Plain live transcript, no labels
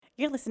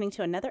You're listening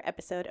to another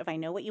episode of I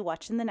Know What You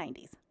Watched in the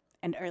 90s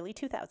and early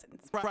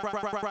 2000s.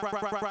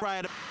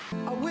 Right.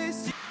 I wish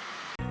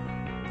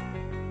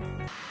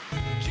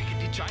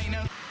Chickadee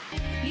China.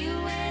 You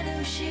wear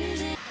those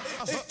shoes and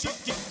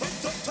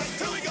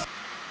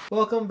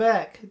Welcome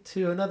back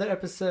to another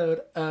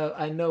episode of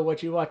I Know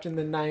What You Watched in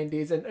the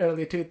 90s and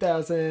early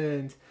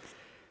 2000s.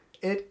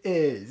 It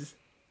is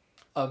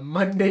a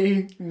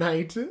Monday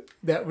night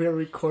that we're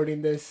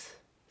recording this,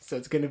 so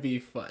it's going to be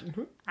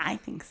fun. I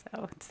think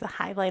so. It's the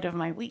highlight of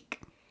my week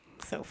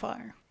so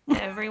far.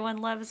 Everyone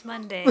loves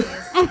Mondays.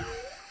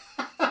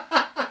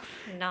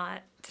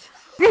 Not.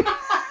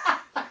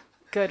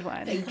 Good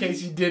one. In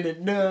case you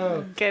didn't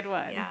know. Good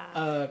one.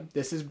 Yeah.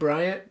 This is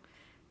Bryant.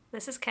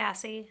 This is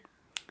Cassie.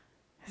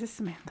 This is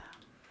Samantha.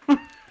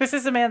 This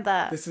is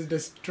Samantha. This is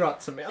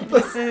distraught Samantha.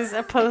 This is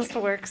a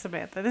post-work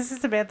Samantha. This is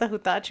Samantha who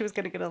thought she was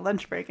going to get a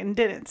lunch break and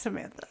didn't,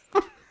 Samantha.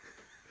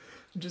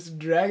 Just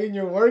dragging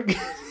your work.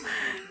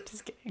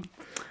 Just kidding.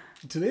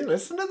 Do they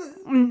listen to this?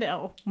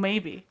 No,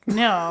 maybe.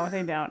 No,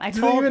 they don't.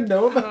 Do they even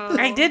know about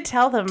I did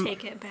tell them.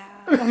 Take it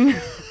back.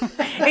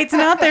 It's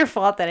not their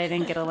fault that I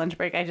didn't get a lunch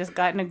break. I just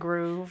got in a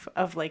groove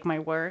of like my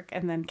work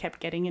and then kept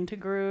getting into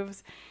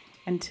grooves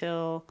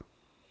until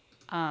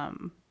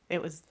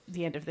it was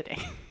the end of the day.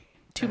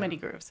 Too many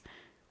grooves.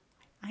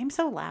 I'm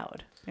so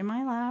loud. Am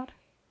I loud?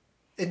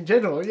 In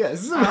general,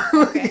 yes.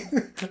 Okay.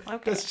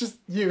 That's just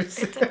you.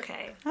 It's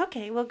okay.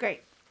 Okay, well,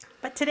 great.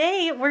 But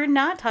today we're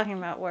not talking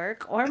about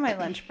work or my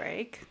lunch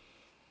break.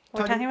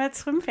 We're talking about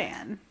Swim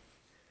Fan.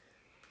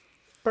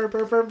 Burr,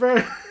 burr, burr,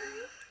 burr.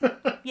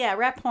 Yeah,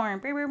 rap horn.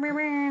 Brr, brr, brr,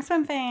 brr,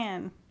 Swim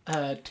Fan.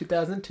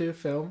 2002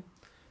 film,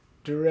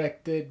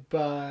 directed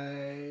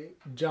by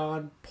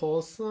John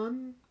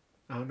Paulson.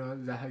 I don't know,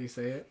 is that how you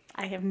say it?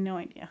 I have no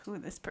idea who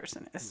this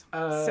person is,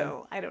 Uh,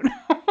 so I don't know.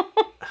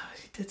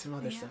 He did some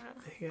other stuff.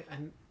 I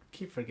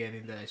keep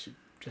forgetting that I should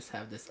just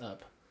have this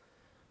up.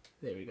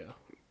 There we go.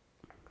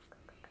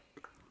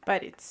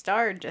 But it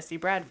starred Jesse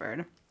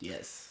Bradford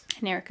Yes.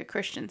 and Erica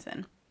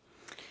Christensen.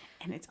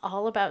 And it's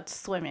all about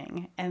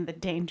swimming and the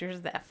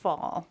dangers that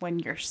fall when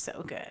you're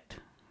so good.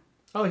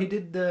 Oh, he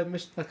did a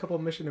couple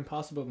of Mission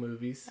Impossible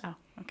movies. Oh,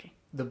 okay.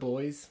 The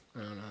Boys. I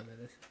don't know how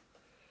that is.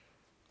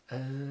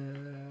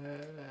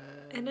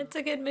 And it's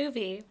a good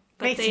movie.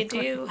 But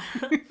Basically.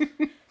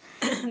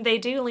 they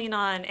do lean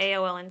on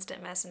AOL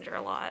Instant Messenger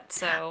a lot,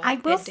 so I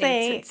will it dates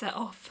say-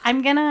 itself.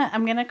 I'm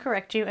gonna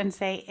correct you and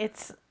say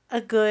it's a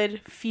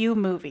good few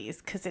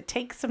movies because it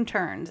takes some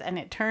turns and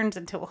it turns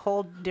into a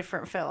whole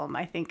different film.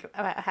 I think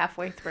about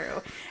halfway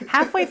through.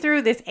 Halfway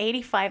through this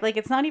 85, like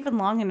it's not even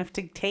long enough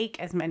to take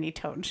as many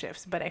tone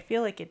shifts, but I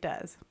feel like it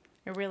does.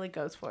 It really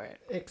goes for it.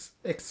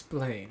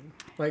 Explain.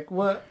 Like,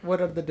 what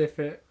are the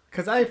different...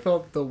 Because I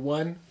felt the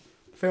one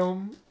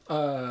film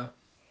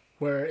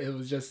where it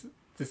was just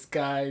this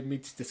guy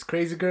meets this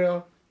crazy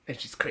girl and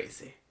she's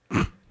crazy.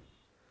 I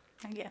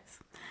guess.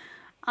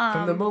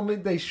 From the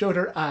moment they showed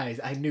her eyes,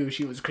 I knew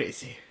she was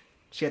crazy.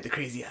 She had the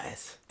crazy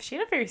eyes. She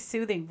had a very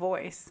soothing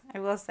voice, I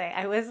will say.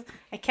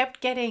 I kept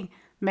getting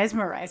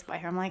mesmerized by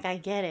her. I'm like, I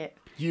get it.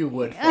 You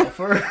would fall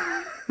for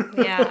her.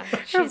 Yeah. Her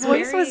She's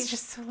voice very, was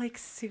just so like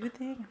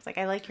soothing. I was like,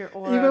 I like your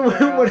aura. Even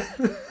girl.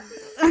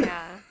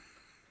 yeah.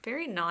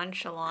 Very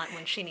nonchalant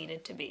when she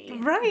needed to be.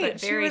 Right. But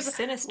She very was,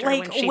 sinister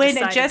like when she when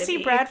decided Jesse to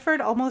be.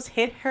 Bradford almost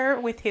hit her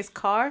with his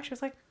car, she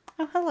was like,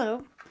 "Oh,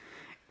 hello."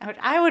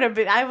 I would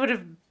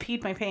have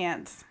peed my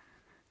pants.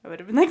 I would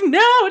have been like,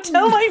 "No,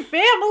 tell my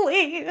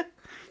family."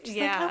 She's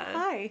Yeah. like, "Oh,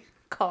 hi,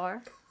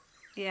 car."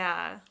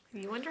 Yeah.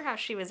 You wonder how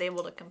she was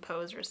able to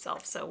compose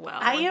herself so well.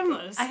 I with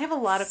those have a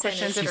lot of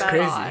questions sinister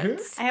about crazy.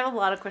 thoughts. I have a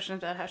lot of questions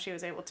about how she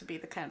was able to be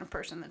the kind of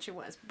person that she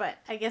was. But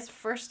I guess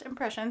first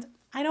impressions,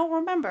 I don't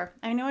remember.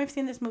 I know I've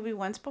seen this movie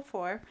once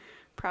before,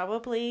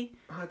 probably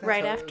that's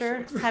right how it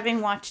after was.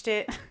 having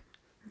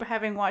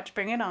watched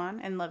Bring It On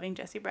and loving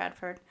Jesse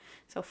Bradford.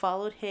 So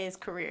followed his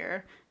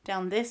career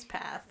down this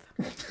path.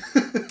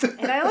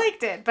 And I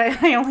liked it,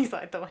 but I only saw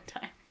it the one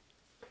time.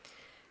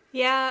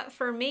 Yeah,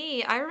 for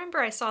me, I remember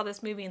I saw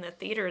this movie in the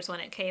theaters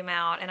when it came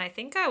out, and I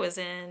think I was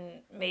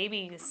in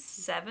maybe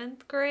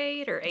 7th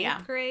grade or 8th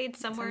Yeah. grade,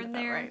 somewhere Sounds in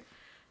about there.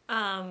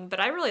 right. But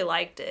I really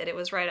liked it. It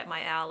was right up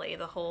my alley,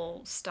 the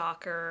whole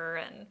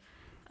stalker and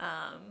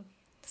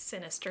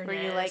sinisterness. Were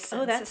you like,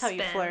 oh, and that's how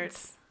you flirt?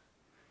 suspense.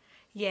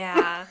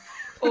 Yeah.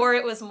 Or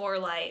it was more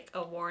like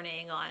a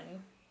warning on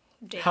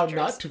How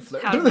dangerous, not to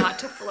flirt. How not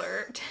to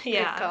flirt.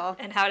 Yeah. call.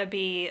 And how to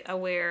be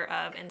aware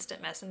of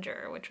Instant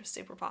Messenger, which was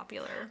super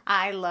popular.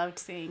 I loved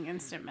seeing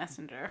Instant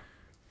Messenger.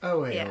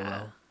 Oh, wait, Yeah.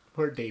 well.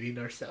 We're dating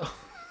ourselves.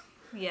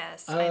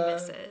 Yes, I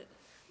miss it.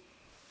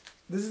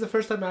 This is the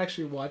first time I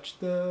actually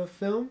watched the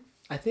film.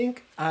 I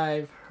think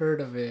I've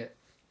heard of it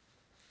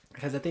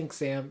because I think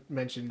Sam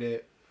mentioned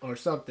it or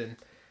something.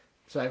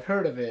 So I've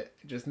heard of it,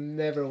 just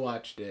never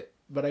watched it.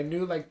 But I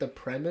knew like the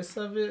premise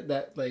of it,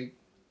 that like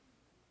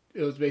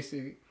it was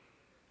basically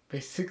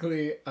this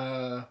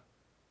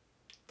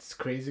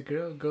crazy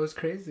girl goes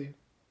crazy.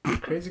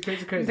 Crazy.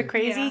 The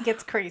crazy Yeah.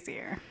 gets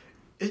crazier.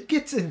 It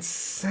gets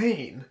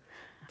insane.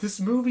 This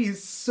movie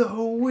is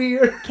so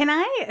weird.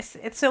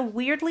 It's so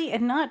weirdly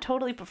and not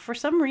totally, but for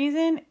some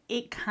reason,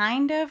 it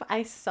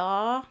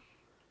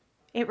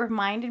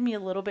reminded me a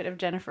little bit of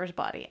Jennifer's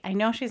Body. I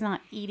know she's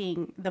not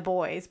eating the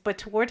boys, but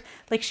towards,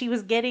 like, she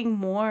was getting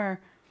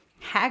more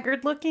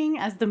haggard looking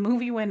as the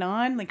movie went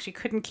on. Like, she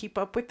couldn't keep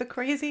up with the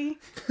crazy.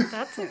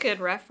 That's a good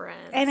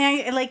reference. And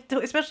I, like,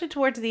 especially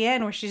towards the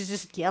end where she's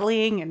just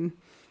yelling and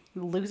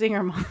losing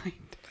her mind.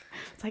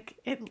 It's like,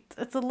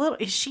 it's a little,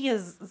 is she a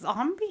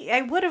zombie?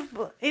 I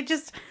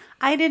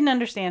didn't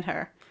understand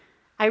her.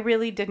 I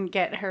really didn't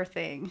get her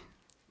thing.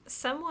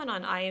 Someone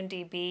on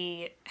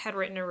IMDb had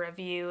written a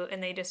review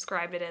and they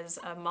described it as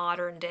a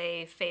modern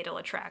day Fatal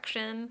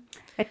Attraction.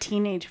 A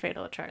teenage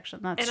Fatal Attraction,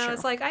 that's true. And I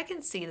was like, I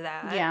can see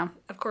that. Yeah.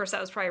 Of course,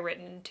 that was probably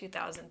written in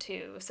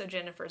 2002, so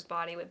Jennifer's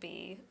Body would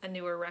be a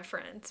newer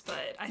reference,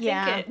 but I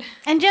think it...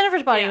 And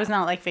Jennifer's Body Yeah. was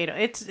not like Fatal.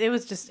 It's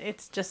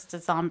just a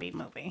zombie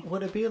movie.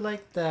 Would it be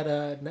like that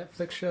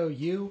Netflix show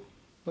You?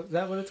 Is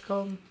that what it's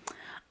called?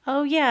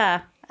 Oh,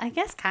 yeah. I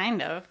guess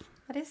kind of.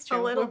 That is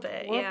true. A little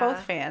bit, We're yeah. both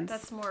fans.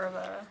 That's more of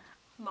a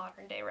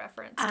modern day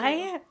reference.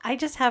 too. I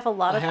just have a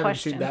lot I of haven't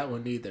questions. seen that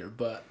one either,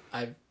 but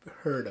I've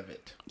heard of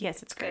it.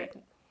 Yes, it's great.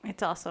 Good.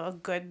 It's also a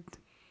good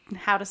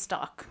how to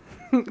stalk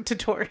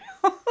tutorial.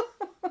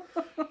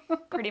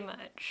 Pretty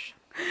much.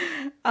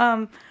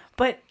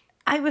 But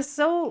I was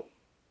so,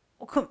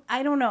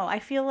 I don't know. I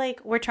feel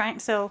like we're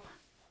trying,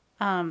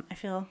 I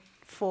feel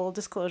full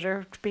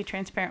disclosure, to be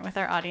transparent with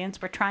our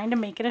audience, we're trying to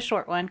make it a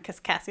short one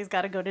because Cassie's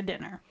got to go to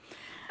dinner.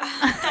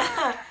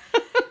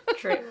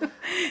 True.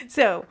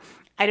 So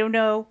I don't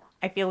know.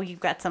 I feel you've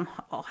got some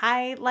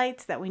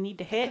highlights that we need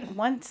to hit.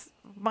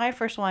 My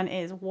first one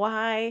is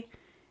why,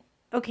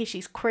 okay,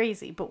 she's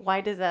crazy, but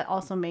why does that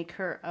also make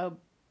her a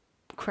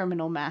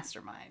criminal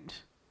mastermind?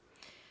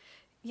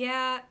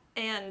 Yeah,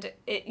 and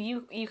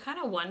you kind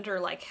of wonder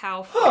like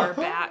how far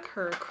back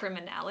her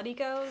criminality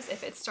goes.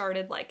 If it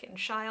started like in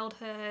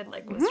childhood,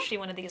 like was she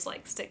one of these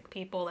like sick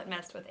people that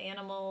messed with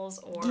animals,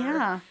 or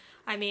Yeah.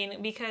 I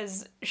mean,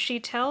 because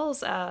she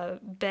tells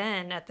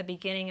Ben at the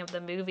beginning of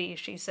the movie,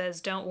 she says,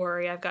 "Don't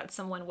worry, I've got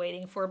someone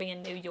waiting for me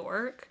in New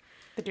York,"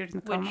 The dude in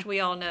the coma. which we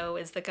all know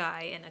is the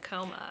guy in a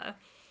coma.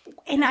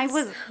 And I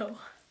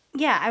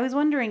was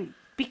wondering,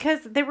 because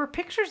there were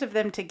pictures of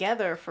them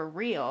together for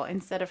real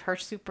instead of her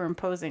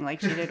superimposing like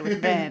she did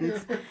with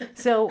Ben's.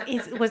 So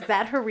was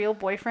that her real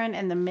boyfriend?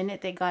 And the minute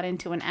they got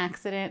into an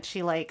accident,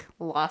 she like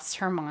lost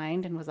her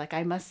mind and was like,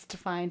 I must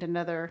find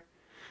another.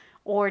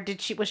 Or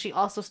was she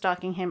also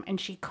stalking him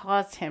and she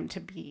caused him to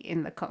be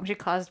in the coma? She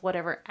caused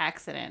whatever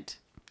accident,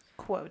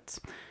 quotes,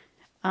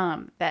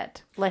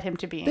 that led him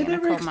to be They in a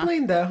never coma.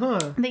 explained that,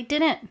 huh? They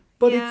didn't.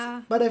 But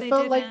Yeah, I they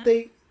felt like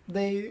didn't.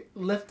 they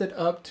left it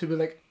up to be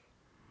like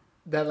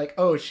that, like,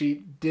 oh, she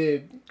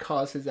did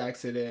cause his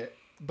accident,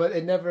 but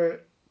it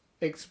never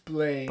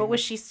explained. But was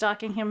she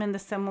stalking him in the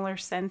similar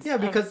sense Yeah,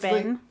 because of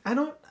Ben?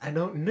 like I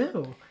don't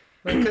know,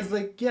 because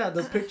like yeah,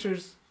 the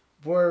pictures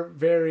were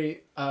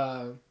very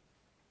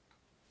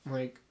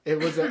like it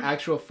was an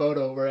actual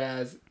photo,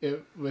 whereas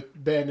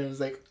with Ben it was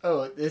like,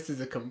 oh, this is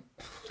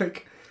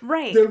like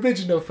Right. the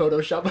original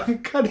Photoshop. I'm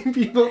cutting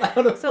people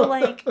out of So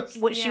like,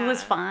 photos. she was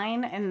Yeah.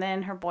 fine, and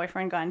then her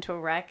boyfriend got into a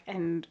wreck,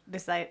 and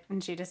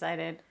she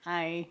decided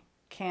I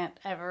can't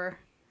ever.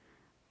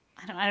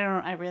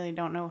 I really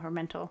don't know her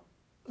mental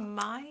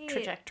My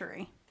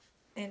trajectory.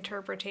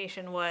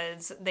 interpretation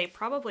was they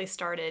probably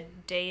started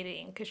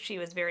dating because she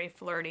was very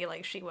flirty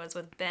like she was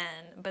with Ben,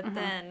 but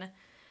then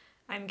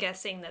I'm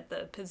guessing that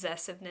the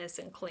possessiveness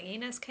and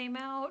clinginess came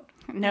out.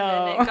 No.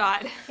 And then it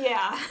got,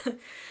 yeah,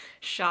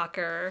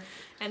 shocker.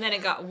 And then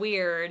it got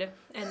weird,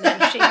 and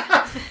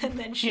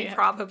then she Yeah.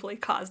 probably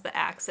caused the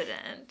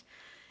accident.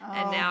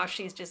 And now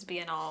she's just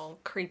being all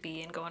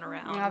creepy and going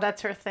around. No,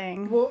 that's her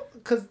thing. Well,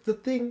 because the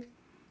thing,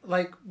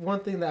 like one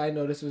thing that I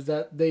noticed was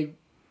that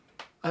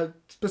a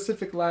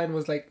specific line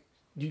was like,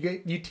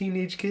 you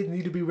teenage kids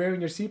need to be wearing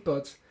your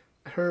seatbelts.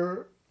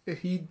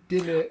 He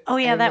didn't. Oh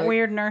yeah, and, that like,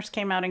 weird nurse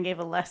came out and gave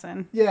a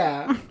lesson.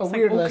 Yeah, a It's like,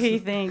 weird okay, lesson.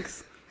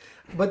 thanks.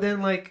 But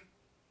then like,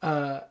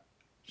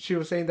 she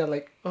was saying that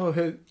like, oh,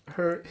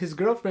 his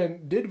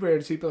girlfriend did wear a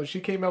seatbelt. She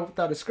came out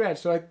without a scratch,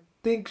 so I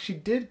think she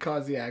did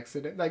cause the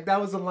accident. Like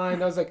that was a line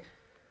that was like,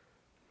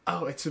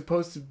 oh, it's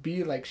supposed to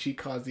be like she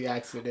caused the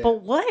accident.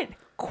 But what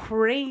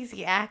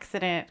crazy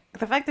accident!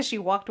 The fact that she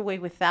walked away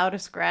without a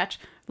scratch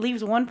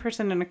leaves one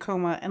person in a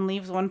coma and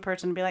leaves one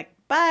person to be like,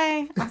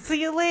 "Bye, I'll see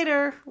you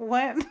later."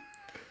 What?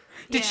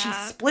 Did she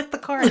Yeah. split the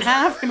car in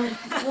half and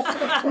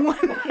one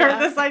her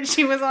the side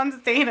she was on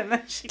stayed and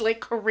then she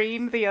like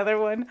careened the other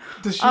one?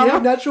 Does she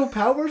have natural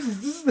powers?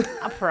 Is this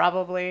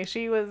Probably.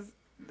 She was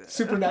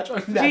supernatural?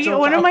 one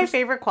Natural of my powers?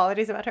 favorite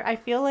qualities about her. I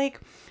feel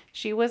like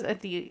she was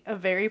a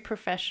very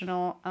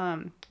professional.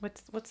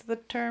 What's the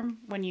term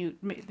when you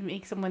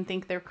make someone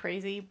think they're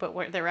crazy,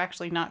 but they're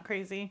actually not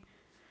crazy?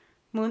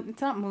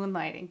 It's not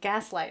moonlighting,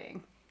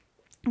 gaslighting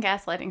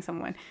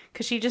someone,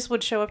 because she just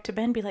would show up to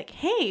Ben and be like,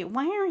 "Hey,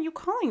 why aren't you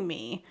calling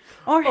me?"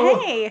 Or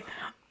 "Hey,"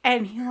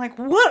 and he's like,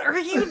 "What are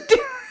you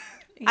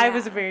doing?" I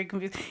was Yeah. very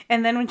confused.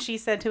 And then when she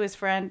said to his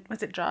friend,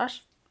 was it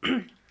Josh?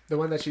 The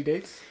one that she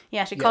dates?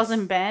 Yeah, she calls Yes.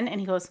 him Ben, and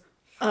he goes,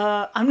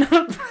 I'm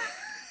not.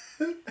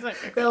 It's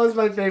like, That was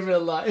my favorite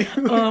line.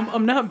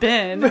 I'm not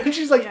Ben. And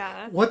she's like,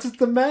 Yeah. what's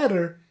the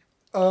matter?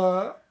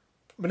 My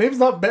name's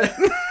not Ben.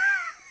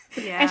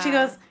 Yeah. And she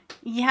goes,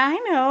 yeah, I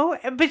know,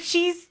 but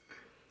she's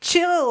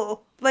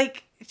chill.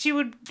 Like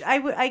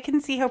I can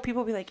see how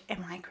people be like,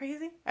 am I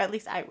crazy? Or at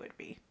least I would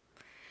be.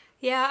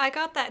 Yeah, I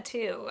got that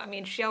too. I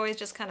mean, she always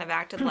just kind of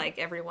acted like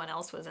everyone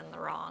else was in the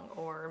wrong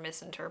or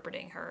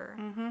misinterpreting her.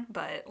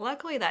 But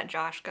luckily, that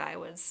Josh guy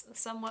was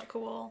somewhat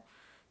cool.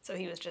 So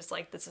he was just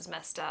like, this is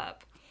messed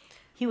up.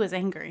 He was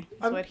angry.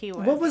 That's what he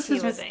was. what was He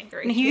his... was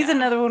angry. And he's yeah.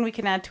 another one we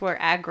can add to our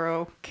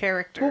aggro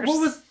characters. What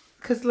was...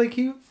 Because, like,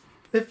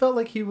 it felt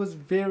like he was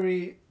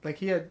very... Like,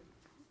 he had...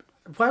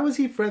 Why was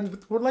he friends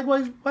with... Or, like,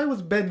 why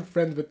was Ben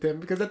friends with him?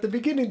 Because at the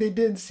beginning, they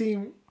didn't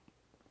seem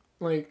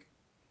like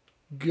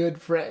good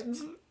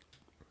friends.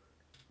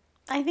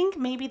 I think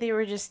maybe they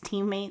were just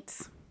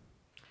teammates.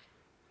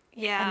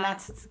 Yeah. And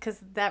that's because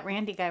that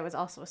Randy guy was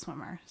also a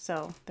swimmer.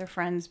 So they're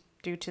friends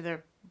due to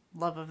their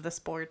love of the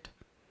sport.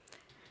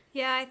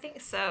 Yeah, I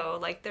think so.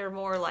 Like, they're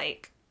more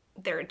like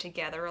they're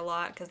together a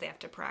lot because they have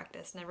to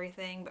practice and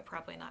everything, but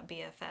probably not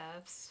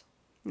BFFs.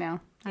 No.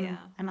 Yeah.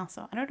 And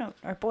also, I don't know.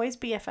 Are boys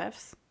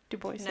BFFs? Do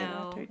boys say that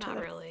No, to each not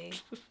other? really.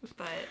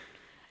 But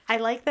I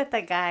like that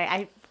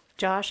guy,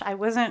 Josh, I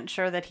wasn't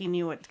sure that he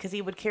knew it because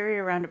he would carry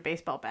around a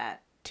baseball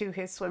bat to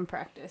his swim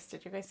practice.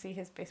 Did you guys see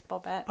his baseball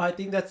bat? I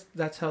think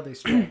that's how they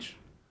stretch.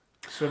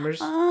 Swimmers.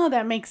 Oh,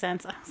 that makes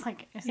sense. I was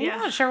like, is he Yeah.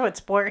 not sure what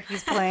sport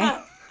he's playing?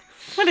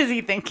 What is he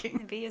thinking?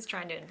 maybe he is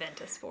trying to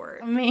invent a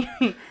sport. Maybe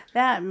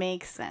that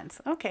makes sense.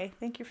 Okay,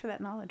 thank you for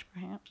that knowledge,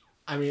 Brian.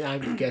 I mean,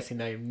 I'm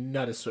guessing I'm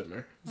not a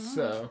swimmer.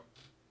 So...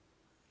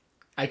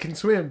 I can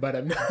swim, but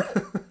I'm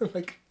not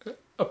like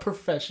a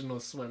professional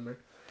swimmer.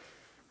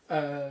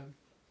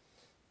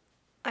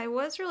 I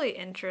was really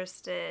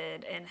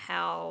interested in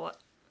how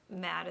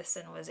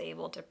Madison was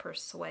able to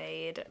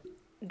persuade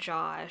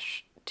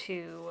Josh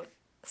to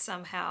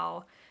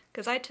somehow,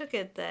 because I took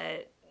it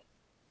that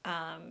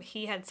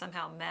he had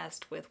somehow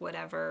messed with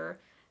whatever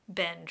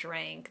Ben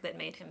drank that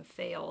made him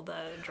fail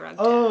the drug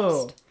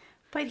test.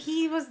 But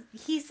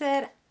he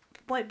said,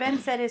 what Ben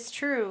said is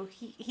true.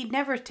 He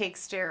never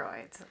takes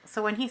steroids.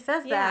 So when he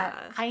says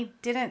that,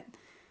 Yeah.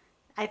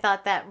 I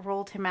thought that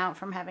ruled him out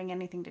from having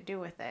anything to do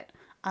with it.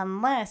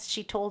 Unless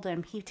she told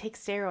him he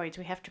takes steroids,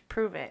 we have to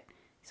prove it.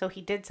 So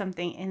he did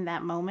something in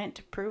that moment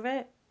to prove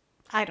it.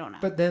 I don't know.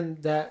 But then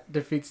that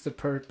defeats the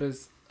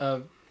purpose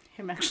of...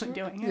 Him actually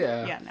doing it?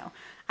 Yeah. Yeah, no.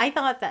 I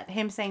thought that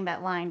him saying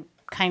that line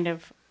kind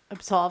of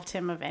absolved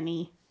him of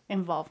any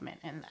involvement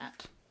in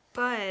that.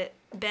 But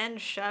Ben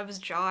shoves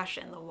Josh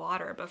in the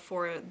water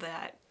before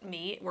that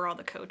meet where all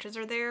the coaches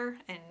are there,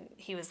 and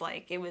he was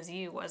like, "It was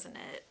you, wasn't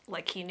it?"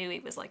 Like he knew he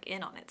was like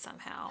in on it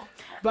somehow.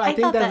 But I I think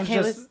thought that that was he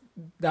just... was-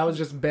 That was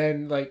just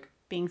Ben, like...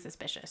 Being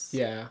suspicious.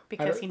 Yeah.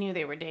 Because he knew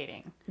they were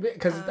dating.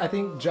 Because I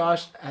think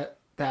Josh, at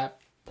that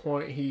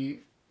point,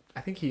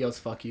 I think he yells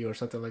 "fuck you" or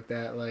something like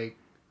that. Like,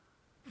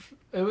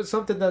 it was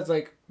something that's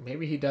like,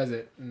 maybe he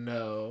doesn't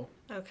know.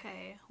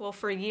 Okay. Well,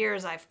 for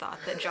years I've thought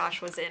that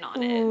Josh was in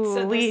on it. Ooh,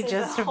 So we this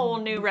just is a whole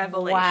new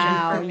revelation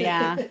Wow, for me.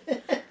 yeah.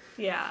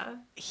 Yeah.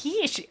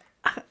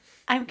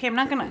 I'm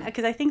not gonna,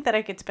 because I think that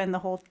I could spend the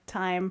whole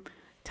time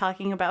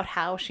talking about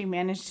how she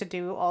managed to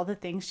do all the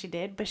things she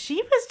did, but she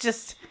was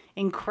just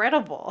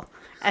incredible.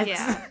 Yeah.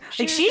 Like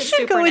She she was just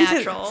should go into.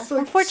 supernatural.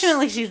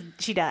 Unfortunately,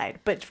 she died,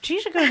 but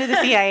she should go into the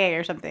CIA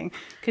or something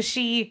because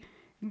she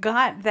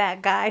got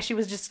that guy. She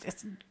was just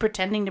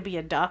pretending to be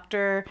a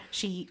doctor.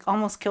 She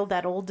almost killed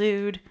that old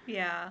dude.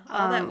 Yeah.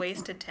 All that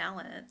wasted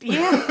talent.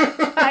 Yeah,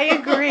 I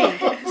agree.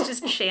 It's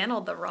just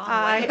channeled the wrong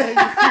I way.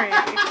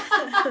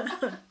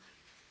 agree.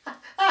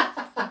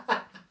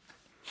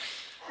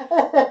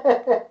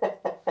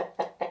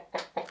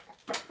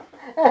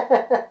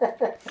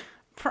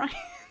 Brian.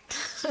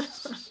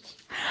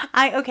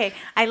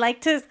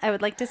 I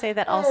would like to say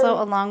that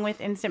also along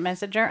with Instant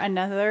Messenger,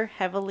 another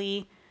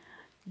heavily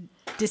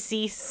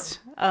deceased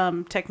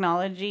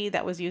technology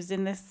that was used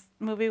in this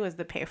movie was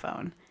the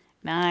payphone.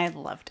 And I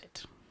loved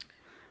it.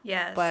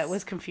 Yes. But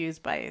was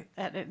confused by it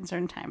at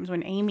certain times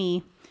when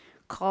Amy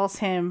calls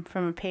him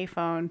from a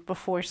payphone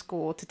before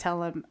school to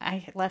tell him,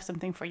 I left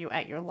something for you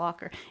at your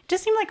locker. It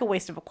just seemed like a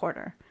waste of a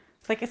quarter.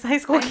 It's like, it's high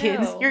school I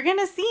kids. know. You're going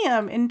to see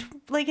him in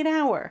like an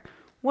hour.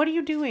 What are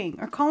you doing?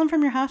 Or call him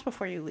from your house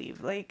before you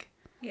leave. Like,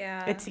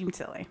 Yeah. it seemed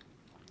silly.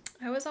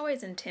 I was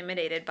always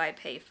intimidated by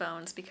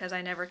payphones because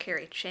I never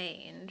carry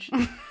change.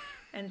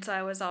 And so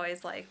I was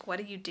always like, what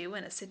do you do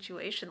in a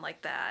situation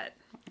like that?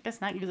 I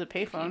guess not use a You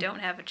payphone. don't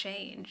have a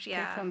change.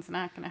 Yeah. Payphone's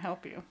not going to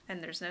help you.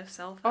 And there's no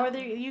cell phone. Or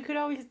you could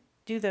always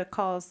do the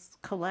calls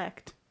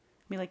collect.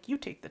 Be like, you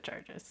take the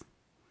charges.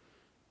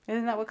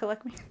 Isn't that what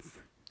collect means?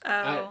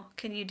 Oh,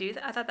 can you do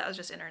that? I thought that was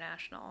just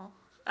international.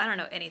 I don't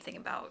know anything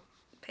about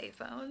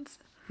payphones.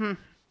 I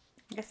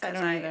guess I Because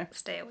don't I either.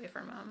 stay away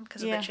from them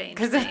because Yeah, of the change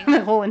because thing.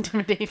 the whole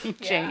intimidating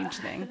change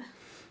thing.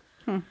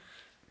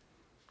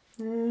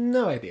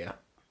 No idea.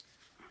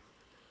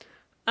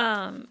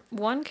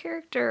 One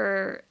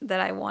character that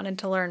I wanted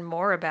to learn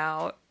more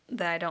about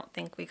that I don't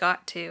think we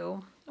got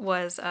to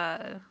was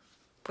what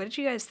did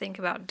you guys think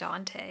about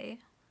Dante?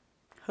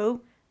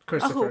 Who?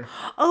 Christopher.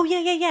 Oh,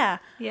 yeah.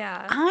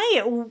 Yeah.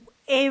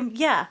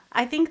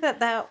 I think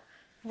that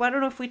I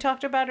don't know if we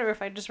talked about it or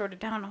if I just wrote it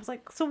down. I was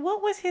like, so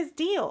what was his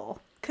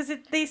deal? Because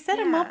they set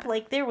him up Yeah.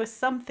 like there was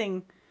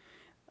something,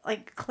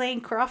 like Clay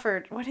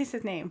Crawford, what is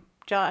his name?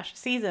 Josh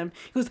sees him.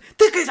 He goes,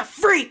 "This guy's a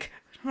freak."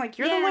 I'm like,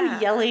 you're the Yeah.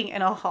 one yelling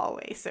in a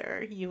hallway,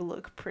 sir. You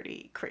look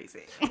pretty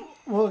crazy.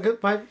 Well,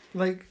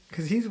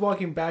 because he's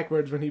walking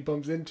backwards when he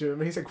bumps into him,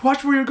 and he's like,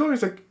 "Watch where you're going."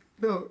 He's like,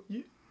 "No,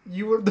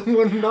 you were the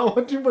one not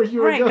watching where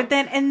you were Right, going." but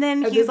then he's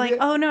then, like, yeah.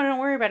 "Oh no, don't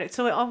worry about it."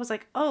 So it all was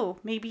like, "Oh,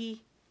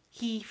 maybe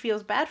he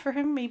feels bad for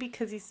him, maybe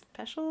because he's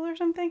special or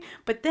something."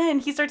 But then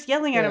he starts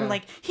yelling at him Yeah.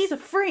 like he's a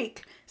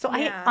freak. So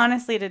Yeah. I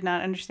honestly did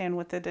not understand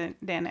what the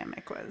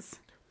dynamic was.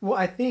 Well,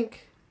 I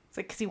think It's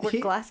like because he wore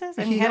glasses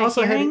and he, he had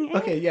also a hearing aid.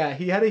 okay, yeah,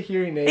 he had a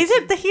hearing aid. Is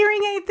it the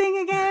hearing aid thing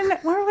again?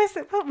 Where was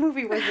it? What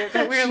movie was it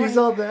that we were She's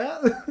like? all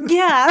that.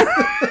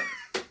 Yeah.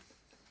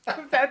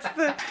 That's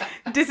the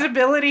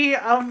disability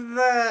of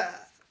the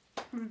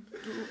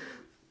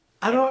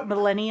I don't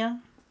millennia.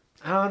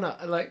 know.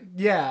 Like,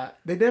 yeah,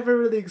 they never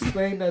really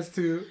explained as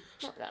to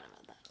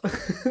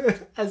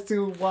as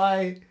to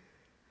why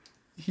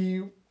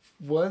he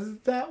was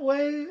that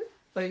way.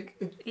 Like,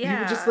 he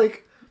was just Yeah.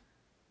 like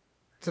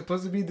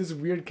supposed to be this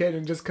weird kid,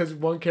 and just because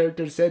one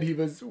character said he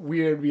was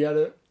weird, we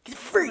had He's a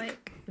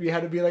freak.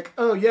 Like, to be like,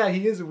 oh yeah,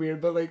 he is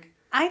weird, but like,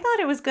 I thought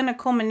it was going to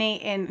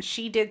culminate in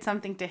she did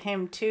something to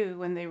him too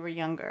when they were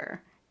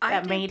younger I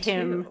that did made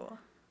him, too.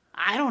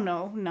 I don't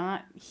know,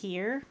 not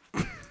here.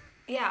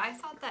 Yeah, I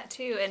thought that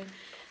too, and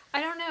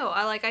I don't know.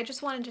 I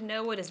just wanted to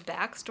know what his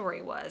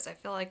backstory was. I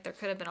feel like there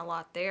could have been a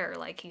lot there.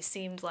 Like he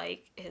seemed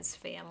like his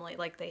family,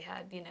 like they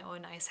had a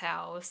nice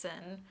house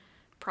and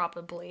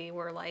probably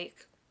were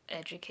like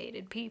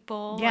educated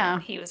people. Yeah.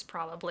 and he was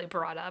probably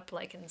brought up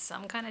like in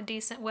some kind of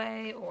decent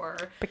way, or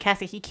But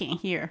Cassie, he can't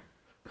hear.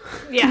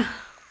 yeah,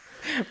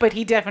 But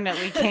he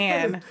definitely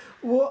can.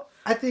 well,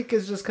 I think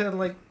it's just kind of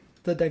like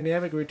the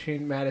dynamic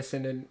between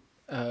Madison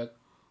and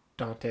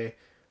Dante.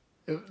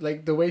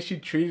 Like the way she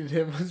treated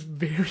him was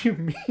very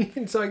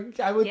mean. So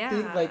I would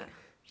think Yeah. like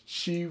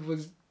she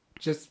was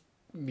just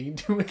mean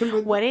to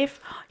him. What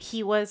if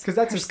he was Because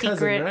that's her his cousin,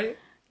 secret- right?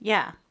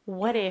 Yeah.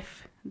 What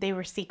if they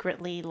were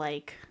secretly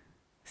like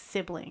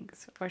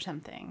siblings or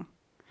something?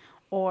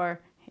 Or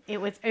it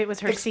was her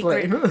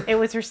Explain. secret it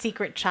was her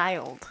secret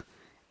child.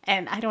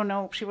 And I don't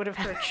know, she would have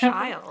had her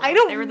child. I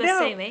don't They were the know.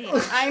 same age.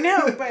 I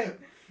know, but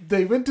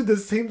They went to the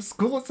same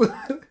school.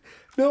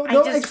 So no, I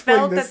no, just explain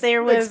felt this. that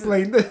there was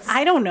Explain this.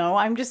 I don't know.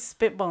 I'm just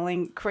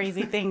spitballing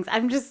crazy things.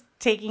 I'm just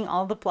taking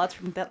all the plots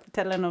from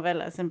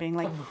telenovelas and being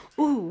like,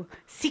 ooh,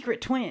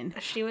 secret twin.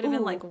 She would have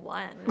been Ooh. like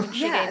one when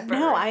she Yeah, gave birth.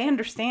 no, I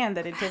understand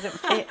that it doesn't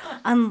fit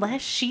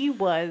unless she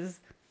was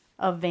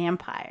a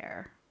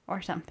vampire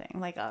or something,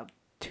 like a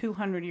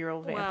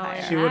 200-year-old Well,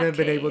 vampire. She in wouldn't have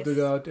that been able to case-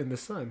 go out in the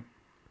sun.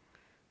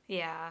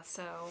 Yeah,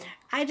 so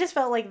I just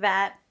felt like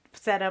that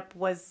setup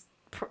was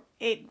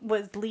it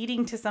was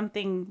leading to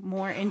something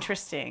more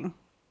interesting,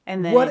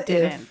 and then What it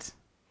if- didn't.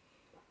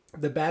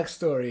 The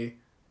backstory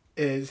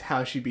is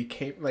how she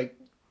became like.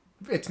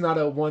 It's not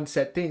a one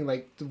set thing.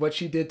 Like what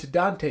she did to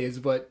Dante is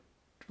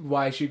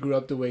why she grew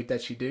up the way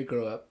that she did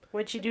grow up.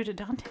 What'd she do to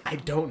Dante? I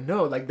don't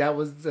know. Like that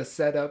was the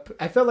setup.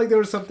 I felt like there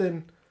was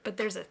something. but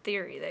there's a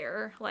theory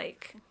there.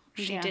 Like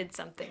she Yeah. did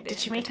something. To Did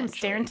she him make him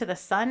stare potentially. into the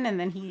sun and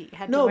then he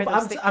had to No, wear but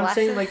those thick I'm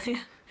saying glasses? like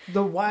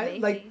the why, Maybe.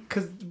 like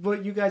because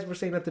what you guys were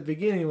saying at the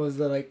beginning was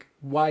the like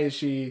why is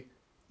she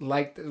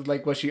like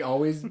was she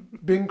always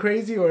been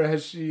crazy, or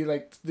has she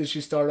like did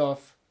she start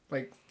off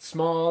like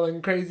small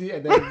and crazy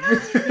and then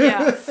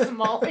Yeah,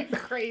 small and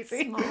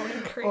crazy. small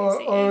and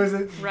crazy. or was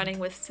it running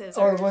with scissors?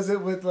 or was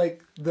it with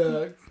like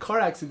the car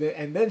accident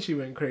and then she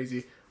went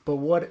crazy? But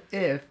what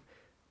if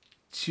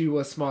she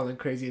was small and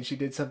crazy and she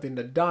did something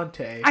to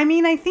Dante? I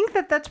mean, I think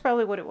that's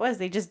probably what it was.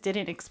 They just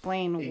didn't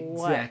explain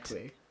what.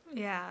 Exactly.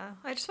 Yeah,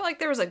 I just felt like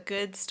there was a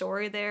good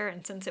story there,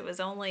 and since it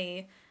was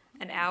only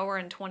an hour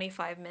and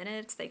 25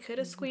 minutes, they could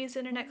have squeezed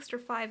in an extra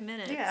 5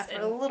 minutes. Yeah, for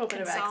and a little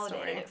bit of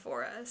consolidated backstory. it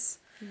for us.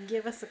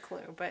 Give us a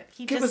clue, but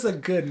he Give just us a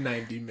good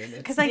 90 minutes.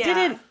 because I Yeah.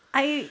 didn't.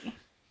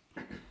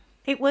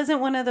 It wasn't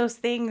one of those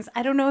things.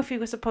 I don't know if he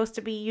was supposed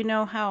to be. You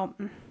know how.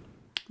 I'm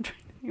trying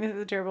to think, this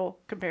is a terrible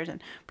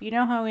comparison, but you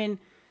know how in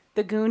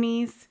the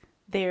Goonies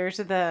there's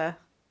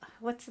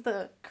what's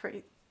the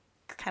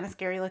kind of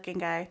scary looking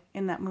guy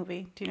in that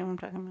movie? Do you know what I'm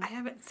talking I about?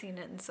 haven't seen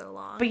it in so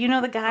long. But you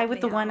know the guy Help with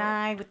me the one out.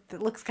 eye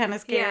that looks kind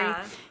of scary.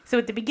 Yeah. So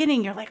at the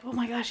beginning you're like, oh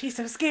my gosh, he's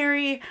so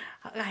scary.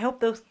 I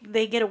hope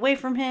they get away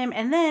from him.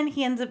 And then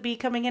he ends up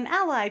becoming an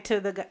ally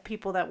to the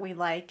people that we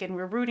like, and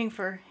we're rooting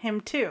for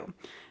him too.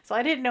 So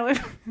I didn't know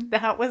if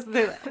that was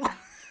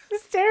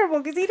it's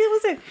terrible because he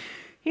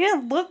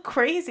didn't look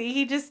crazy.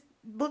 He just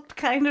looked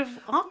kind of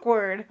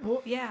awkward.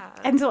 yeah.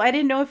 And so I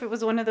didn't know if it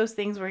was one of those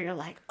things where you're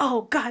like,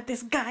 oh God,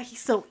 this guy, he's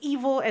so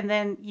evil. And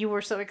then you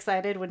were so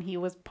excited when he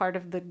was part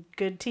of the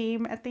good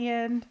team at the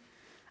end.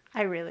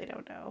 I really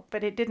don't know,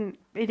 but it didn't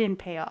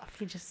pay off.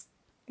 He just,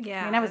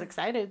 Yeah. I mean, I was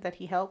excited that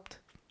he helped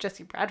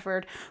Jesse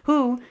Bradford,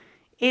 who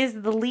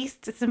is the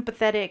least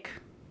sympathetic,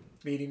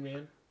 Leading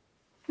man.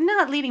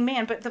 not leading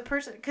man, but the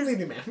person, because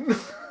Leading man.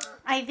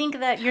 I think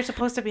that you're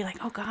supposed to be like,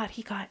 oh God,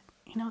 he got,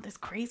 this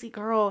crazy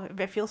girl.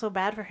 I feel so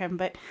bad for him,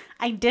 but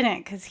I didn't,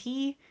 because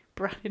he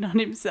brought it on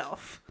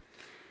himself.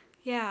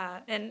 Yeah,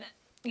 and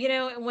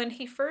when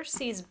he first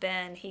sees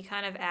Ben, he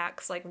kind of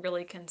acts like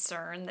really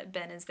concerned that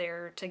Ben is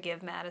there to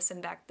give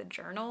Madison back the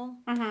journal.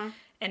 Mm-hmm.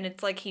 And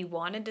it's like he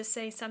wanted to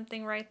say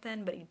something right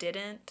then, but he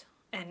didn't.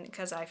 And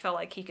because I felt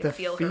like he could The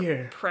feel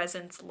fear. her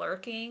presence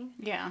lurking.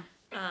 Yeah.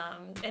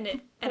 And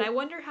I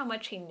wonder how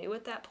much he knew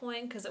at that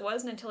point, because it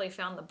wasn't until he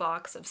found the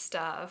box of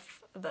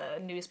stuff, the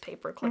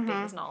newspaper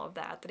clippings and all of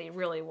that he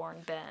really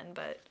warned Ben.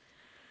 But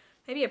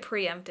maybe a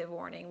preemptive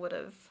warning would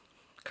have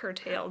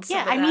curtailed some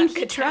Yeah, of I that mean,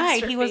 he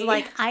tried. He was catastrophe.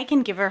 like, I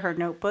can give her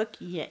notebook,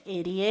 you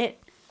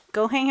idiot.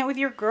 Go hang out with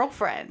your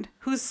girlfriend,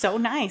 who's so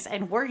nice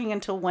and working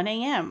until 1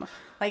 a.m.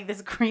 Like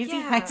this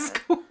crazy high Yeah.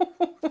 school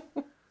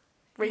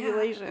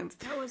regulations.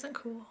 That wasn't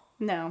cool.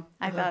 No,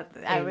 I thought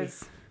I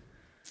was,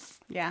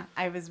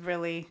 I was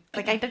really,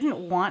 like, I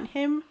didn't want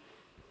him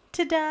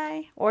to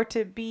die or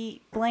to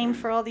be blamed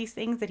for all these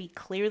things that he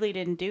clearly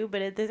didn't do.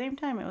 But at the same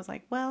time, it was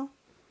like, well,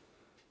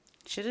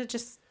 should have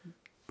just,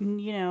 I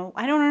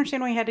don't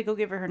understand why you had to go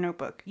give her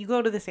notebook. You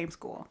go to the same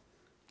school.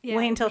 Yeah,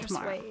 Wait until just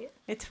tomorrow. wait.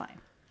 It's fine.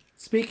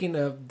 Speaking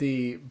of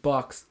the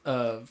box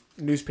of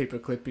newspaper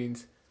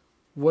clippings,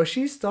 was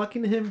she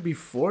stalking him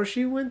before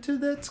she went to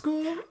that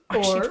school?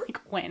 Or she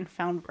went and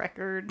found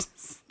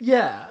records.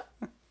 Yeah.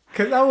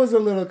 Because I was a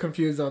little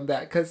confused on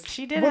that. Because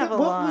She did have a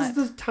what lot. was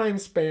the time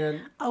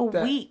span? A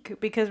week,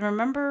 because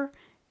remember,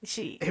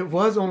 It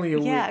was only a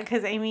yeah, week.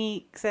 because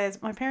Amy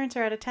says, my parents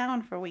are out of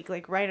town for a week,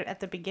 like right at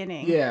the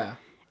beginning. Yeah.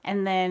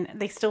 And then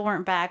they still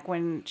weren't back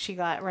when she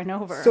got run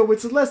over. So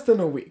it's less than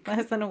a week.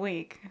 Less than a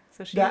week.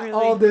 So she That really...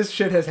 all this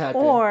shit has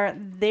happened. Or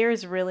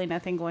there's really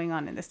nothing going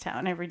on in this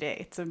town every day.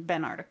 It's a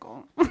Ben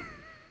article.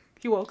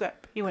 He woke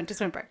up. He went to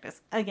swim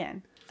practice.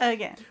 Again.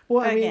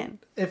 Well, I again. mean,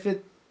 if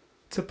it's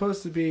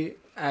supposed to be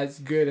as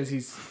good as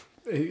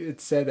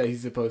it's said that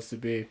he's supposed to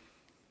be,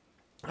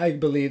 I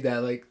believe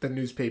that, like, the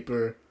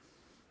newspaper,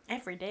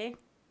 Every day.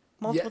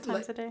 Multiple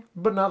times like- a day.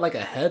 but not like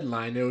a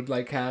headline. It would,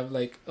 like, have,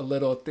 like, a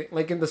little thing,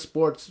 like in the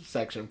sports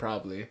section,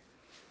 probably.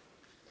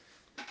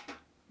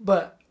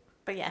 But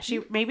But yeah,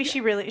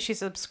 she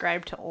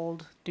subscribed to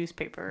old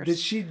newspapers. did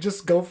she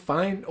just go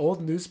find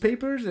old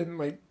newspapers and,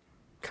 like,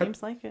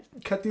 Seems like it.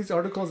 cut these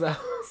articles out?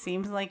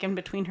 Seems like in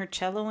between her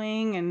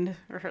celloing and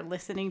or her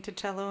listening to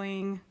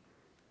celloing,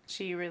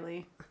 she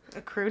really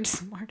accrued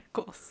some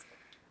articles.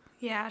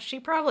 Yeah, she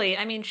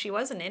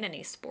wasn't in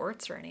any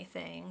sports or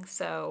anything,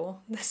 so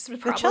this would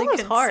The probably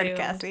cello's hard, consumed-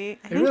 Cassie. I It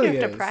think really you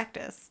have to is.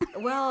 practice.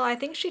 Well, I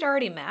think she'd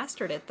already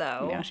mastered it,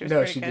 though. No, she was No,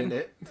 very she good.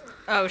 didn't.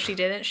 Oh, she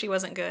didn't? She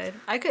wasn't good?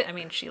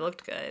 She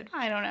looked good.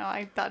 I don't know.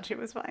 I thought she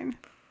was fine.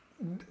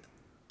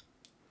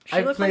 She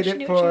I looked played like she it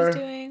knew what she was for-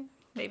 doing.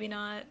 Maybe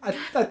not.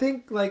 I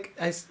think, like,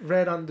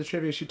 read on the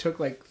trivia, she took,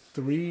 like,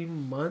 3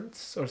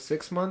 months or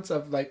 6 months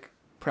of, like,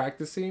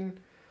 practicing.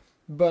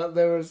 But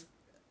there was...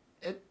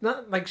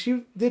 not, like,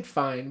 she did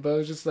fine, but it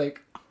was just,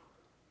 like...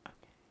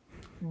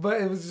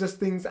 But it was just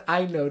things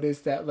I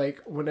noticed that,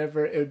 like,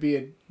 whenever it would be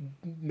a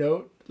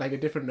note, like, a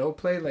different note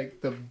play,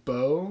 like, the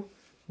bow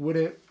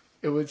wouldn't...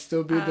 It would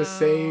still be the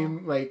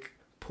same, like,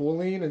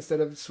 pulling instead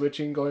of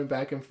switching, going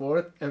back and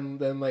forth. And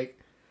then, like...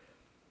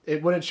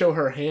 It wouldn't show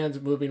her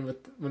hands moving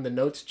when the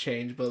notes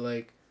change, but,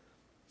 like,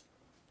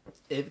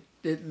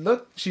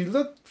 she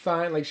looked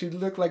fine. Like, she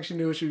looked like she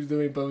knew what she was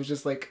doing, but it was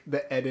just, like,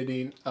 the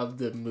editing of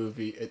the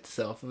movie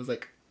itself. It was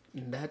like,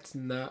 that's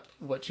not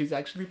what she's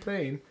actually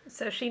playing.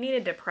 So she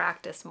needed to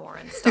practice more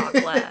and stalk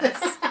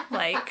less.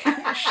 Like,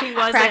 she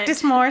wasn't...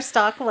 Practice more,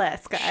 stalk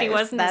less, guys. She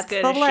wasn't That's as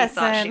good the as she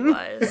thought she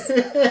was.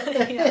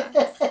 Yeah.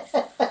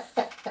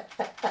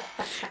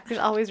 There's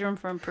always room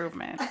for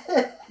improvement.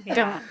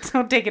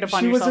 Don't take it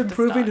upon She was yourself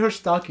improving to her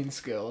stalk. stalking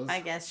skills.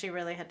 I guess she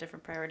really had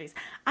different priorities.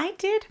 I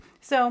did.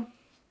 So,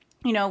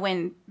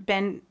 when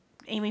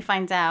Amy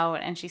finds out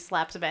and she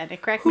slaps Ben,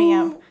 it cracked me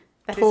up. Who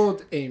That is-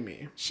 told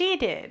Amy? She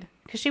did,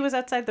 because she was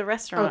outside the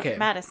restaurant. Okay.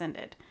 Madison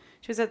did.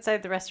 She was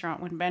outside the restaurant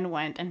when Ben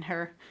went, and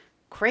her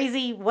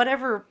crazy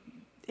whatever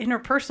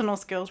interpersonal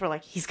skills were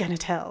like, he's gonna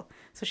tell.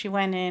 So she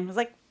went in, was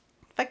like,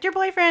 fuck your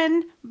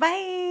boyfriend,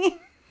 bye.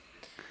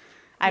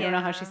 I don't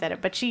know how she Yeah. said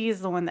it, but she is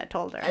the one that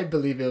told her. I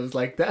believe it was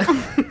like that.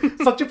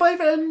 Fuck your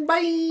boyfriend, bye!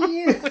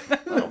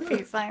 Little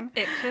peace sign.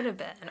 It could have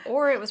been.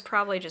 Or it was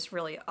probably just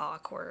really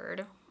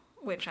awkward,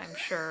 which I'm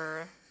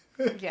sure...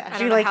 Yeah, I she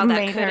don't know how that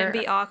made couldn't her.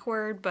 be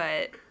awkward,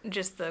 but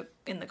just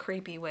in the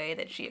creepy way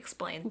that she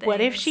explained things. What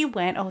if she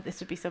went? Oh, this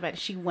would be so bad.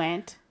 She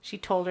went. She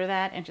told her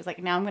that, and she's like,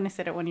 "Now I'm going to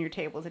sit at one of your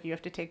tables, and you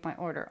have to take my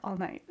order all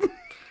night."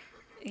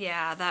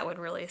 Yeah, that would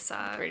really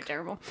suck. Pretty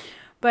terrible.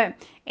 But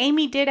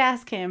Amy did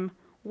ask him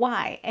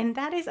why, and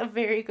that is a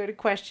very good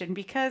question,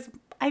 because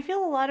I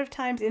feel a lot of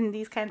times in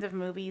these kinds of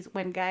movies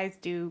when guys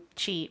do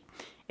cheat,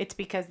 it's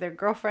because their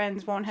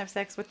girlfriends won't have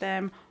sex with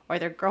them, or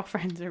their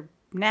girlfriends are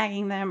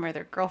nagging them, or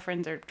their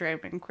girlfriends are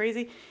driving them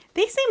crazy.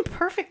 They seem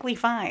perfectly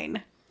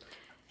fine.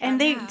 And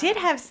they did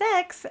have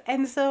sex,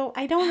 and so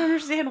I don't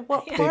understand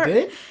what part. They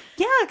did?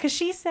 Yeah, because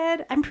she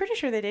said, I'm pretty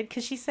sure they did,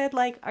 because she said,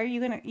 like,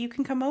 you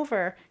can come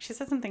over. She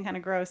said something kind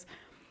of gross.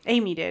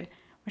 Amy did.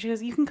 Where she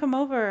goes, you can come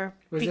over.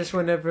 Was this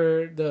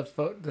whenever the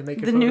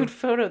naked the photo? nude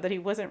photo that he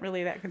wasn't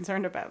really that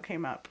concerned about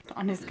came up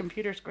on his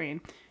computer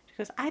screen? She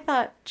goes, I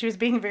thought she was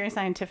being very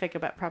scientific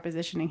about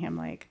propositioning him.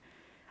 Like,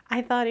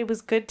 I thought it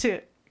was good to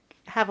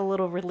have a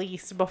little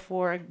release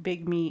before a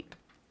big meet.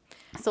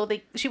 So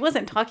she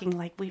wasn't talking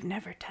like we've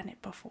never done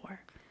it before.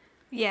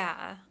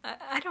 Yeah,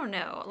 I don't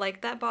know.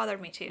 Like, that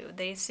bothered me too.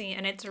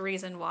 And it's a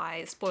reason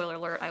why, spoiler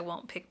alert, I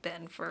won't pick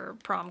Ben for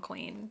prom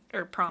queen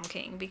or prom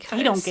king, because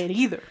He don't get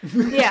either.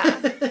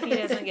 Yeah, he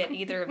doesn't get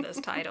either of those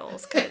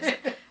titles, because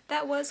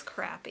that was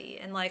crappy.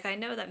 And like, I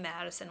know that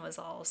Madison was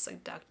all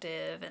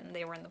seductive and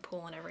they were in the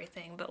pool and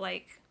everything, but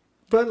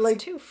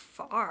it's too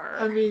far.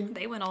 I mean,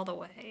 they went all the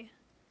way.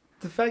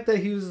 The fact that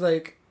he was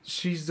like,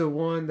 she's the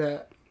one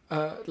that,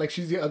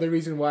 she's the other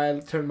reason why I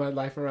turned my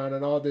life around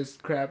and all this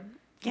crap.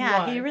 Yeah,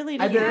 Why? he really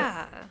I did. didn't-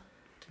 Yeah.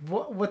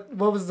 What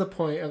was the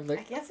point of I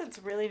like? guess it's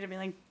really to be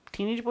like,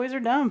 teenage boys are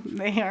dumb.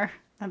 They are.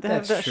 They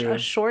have That's true. a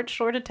short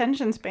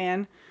attention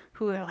span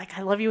who are like,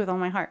 I love you with all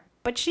my heart.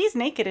 But she's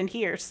naked in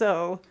here,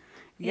 so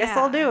yes,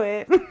 I'll do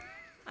it.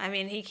 I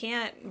mean, he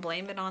can't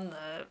blame it on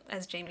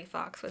as Jamie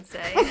Foxx would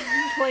say,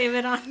 blame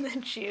it on the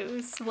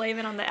juice, blame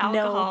it on the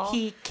alcohol. No,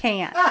 he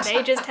can't.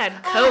 They just had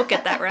Coke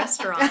at that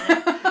restaurant.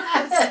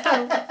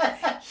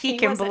 He He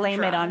can wasn't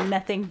blame it drunk. on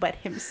nothing but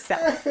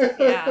himself.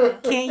 Yeah.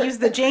 Can't use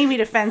the Jamie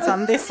defense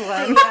on this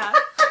one. Yeah.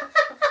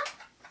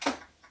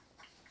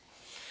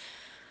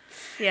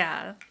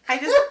 Yeah. I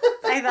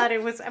thought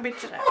it was,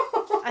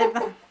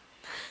 I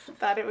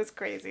thought it was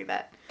crazy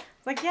that,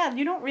 like, yeah,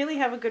 you don't really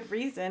have a good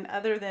reason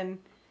other than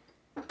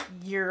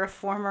you're a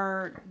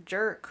former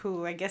jerk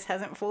who I guess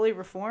hasn't fully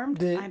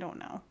reformed. I don't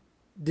know.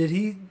 Did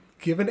he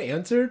give an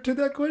answer to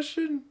that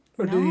question,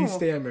 or did he No.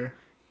 stammer?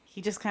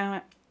 He just kind of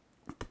went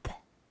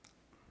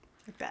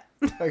like that.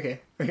 Okay.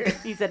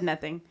 He said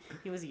nothing.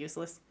 He was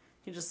useless.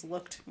 He just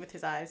looked with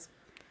his eyes.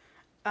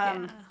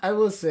 Yeah. I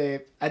will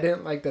say I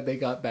didn't like that they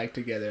got back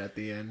together at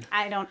the end.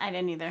 I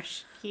didn't either.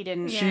 He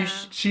didn't. Yeah.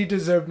 She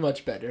deserved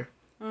much better.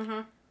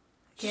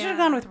 She should have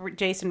gone with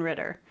Jason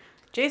Ritter.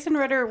 Jason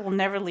Ritter will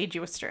never lead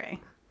you astray.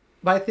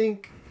 But I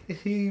think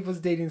he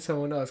was dating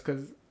someone else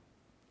because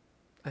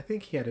I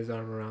think he had his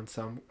arm around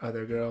some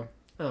other girl.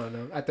 I don't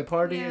know, at the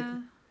party.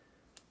 Yeah.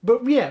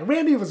 But yeah,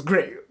 Randy was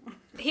great.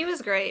 He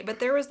was great, but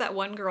there was that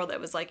one girl that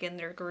was like in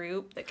their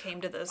group that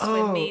came to the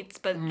swim meets,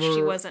 but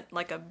she wasn't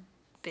like a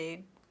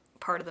big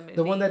part of the movie.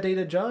 The one that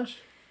dated Josh?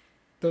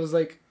 That was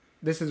like,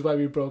 this is why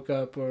we broke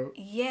up, or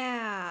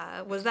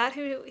Yeah. Was that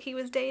who he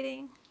was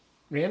dating?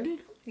 Randy?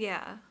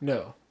 Yeah.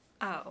 No.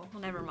 Oh,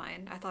 well, never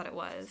mind. I thought it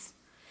was.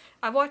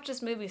 I've watched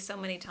this movie so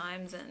many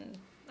times and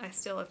I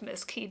still have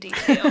missed key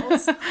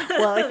details.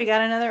 Well, if you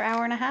got another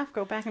hour and a half,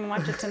 go back and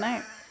watch it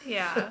tonight.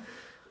 Yeah.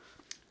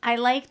 I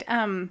liked,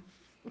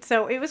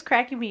 so it was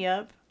cracking me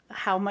up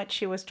how much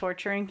she was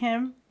torturing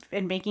him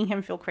and making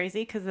him feel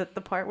crazy, because at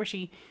the part where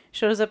she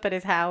shows up at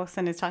his house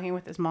and is talking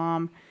with his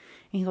mom,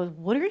 and he goes,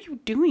 what are you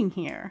doing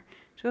here?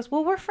 She goes,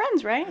 well, we're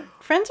friends, right?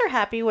 Friends are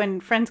happy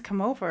when friends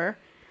come over.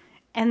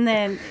 And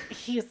then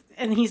he's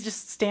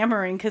just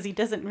stammering because he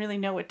doesn't really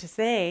know what to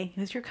say.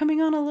 He goes, you're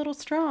coming on a little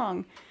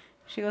strong.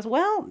 She goes,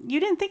 well, you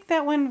didn't think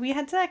that when we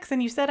had sex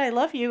and you said I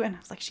love you. And I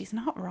was like, she's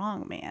not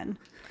wrong, man.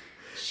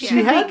 She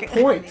had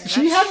points.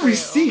 She That's had true.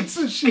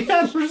 receipts. She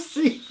had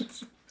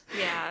receipts.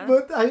 Yeah.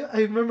 But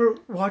I remember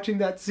watching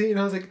that scene.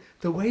 I was like,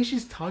 the way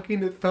she's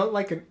talking, it felt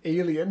like an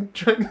alien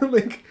trying to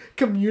like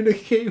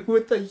communicate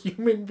with a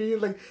human being.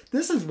 Like,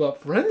 this is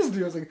what friends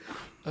do. I was like,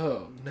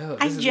 oh no.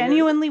 I this is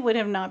genuinely would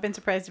have not been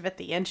surprised if at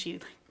the end she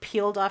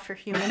peeled off her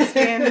human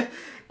skin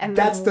and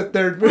That's the then,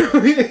 third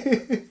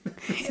movie.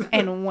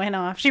 and went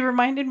off. She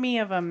reminded me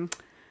of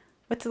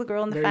what's the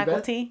girl in the Mary Beth?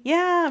 faculty?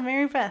 Yeah,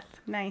 Mary Beth.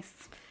 Nice.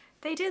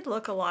 They did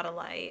look a lot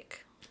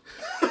alike.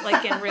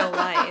 Like in real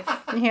life.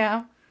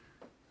 Yeah.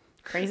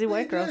 Crazy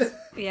white girls.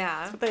 Yeah.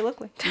 That's what they look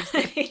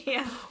like.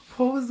 Yeah.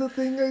 What was the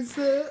thing I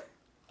said?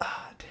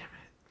 Ah,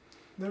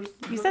 damn it.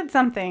 You said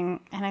something,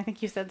 and I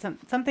think you said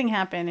something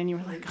happened, and you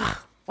were like,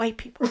 oh, white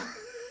people.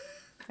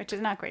 Which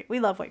is not great. We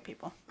love white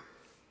people.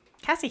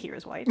 Cassie here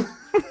is white.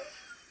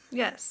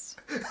 Yes.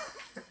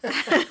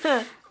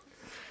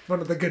 One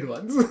of the good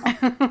ones.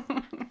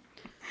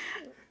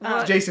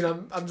 What?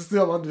 Jason, I'm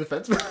still on the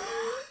defense.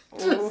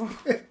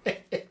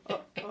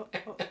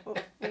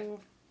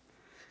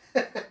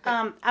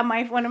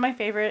 One of my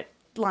favorite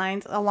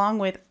lines, along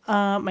with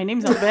 "My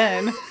name's not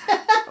Ben,"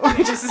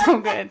 which is so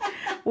good,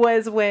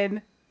 was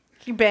when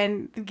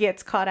Ben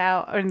gets caught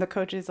out, and the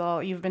coach is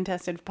all, "You've been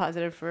tested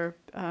positive for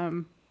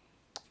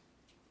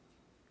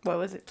what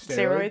was it?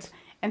 Steroids."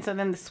 And so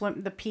then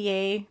the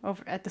PA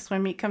over at the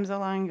swim meet comes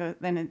along. And goes,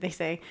 then they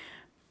say,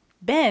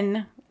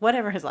 "Ben,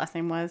 whatever his last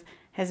name was,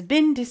 has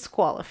been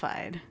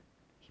disqualified.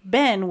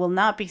 Ben will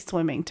not be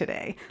swimming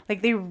today.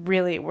 Like, they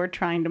really were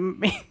trying to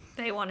make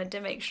They wanted to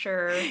make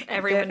sure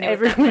everyone knew what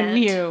that everyone meant.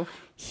 knew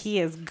he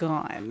is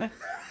gone.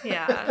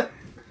 Yeah.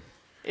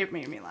 It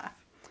made me laugh.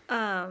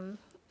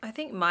 I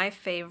think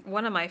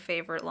one of my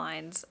favorite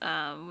lines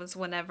was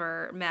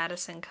whenever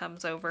Madison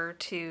comes over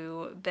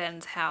to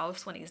Ben's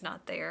house when he's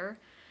not there,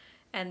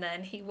 and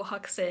then he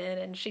walks in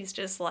and she's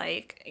just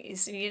like,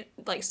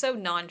 like so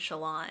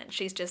nonchalant.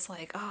 She's just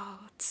like, "Oh,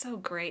 it's so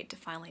great to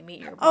finally meet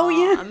your mom." Oh,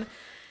 yeah.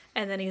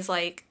 And then he's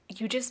like,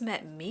 "You just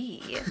met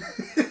me."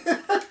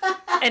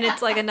 And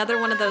it's like another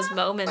one of those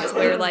moments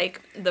where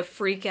like the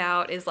freak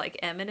out is like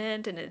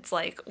imminent and it's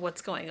like,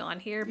 what's going on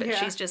here? But Yeah.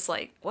 she's just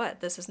like, what?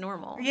 This is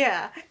normal.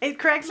 Yeah, it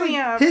cracks me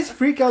up. His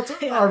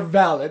freakouts are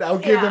valid. I'll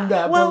give him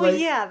that. Well, but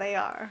like, yeah, they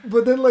are.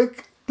 But then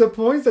like the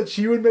points that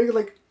she would make,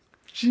 like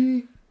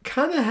she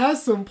kind of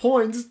has some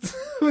points.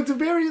 It's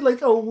very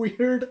like a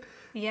weird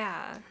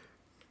Yeah.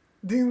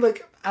 thing.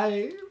 Like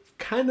I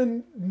kind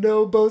of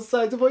know both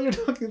sides of what you're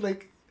talking.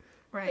 Like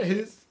Right.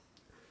 his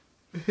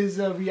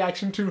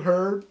reaction to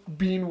her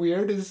being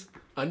weird is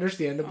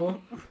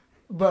understandable,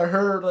 but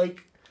her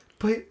like,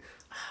 but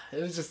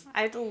it was just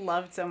I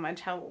loved so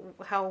much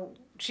how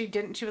she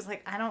didn't. She was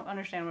like, I don't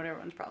understand what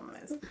everyone's problem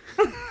is.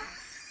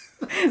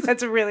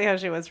 That's really how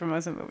she was for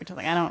most of the movie. She's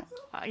like, I don't.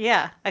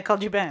 Yeah, I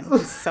called you Ben.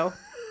 So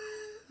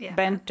Yeah.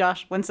 Ben,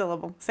 Josh, one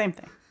syllable, same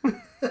thing.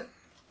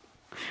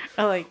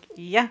 I'm like,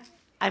 yeah,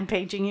 I'm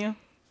paging you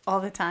all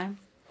the time.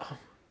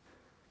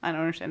 I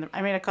don't understand.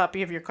 I made a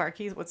copy of your car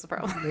keys. What's the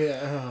problem?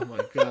 yeah. Oh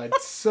my god,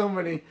 so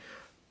many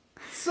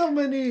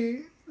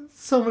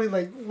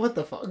like what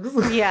the fuck.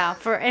 Yeah,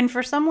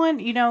 for someone,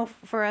 you know,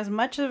 for as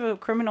much of a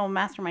criminal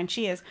mastermind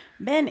she is,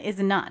 Ben is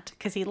not,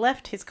 because he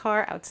left his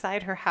car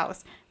outside her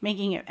house,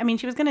 making it. I mean,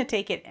 she was gonna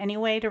take it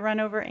anyway to run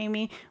over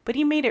Amy, but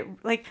he made it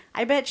like.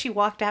 I bet she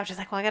walked out. She's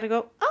like, "Well, I gotta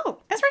go. Oh,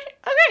 it's right.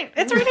 Okay,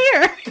 it's right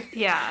here.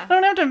 Yeah. I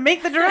don't have to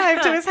make the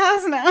drive to his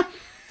house now."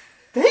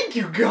 Thank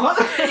you, God.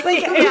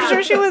 Like, I'm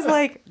sure she was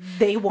like,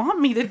 "They want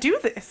me to do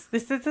this.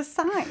 This is a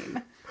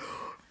sign."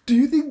 Do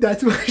you think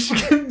that's why she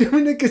kept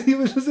doing it? Because he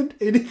was just an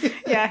idiot.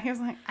 Yeah, he was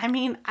like, I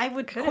mean, I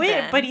would Could've quit,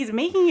 been. but he's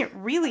making it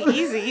really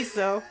easy,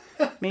 so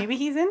maybe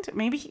he's into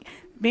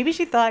maybe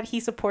she thought he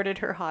supported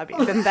her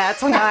hobbies, and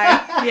that's why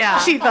Yeah.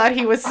 she thought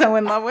he was so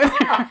in love with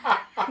her.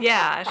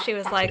 Yeah. She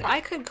was like, I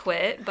could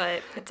quit,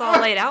 but it's all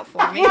laid out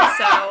for me.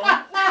 So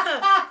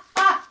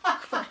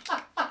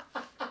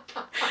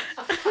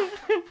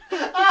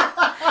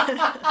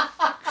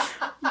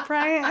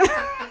Brian.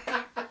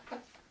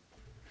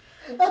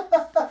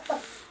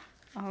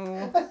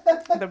 Oh,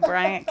 the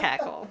Bryant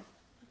cackle.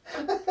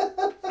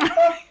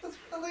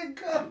 Really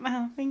good.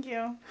 Oh, thank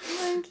you.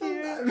 Thank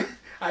you.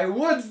 I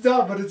would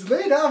stop, but it's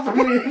laid out for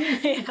me.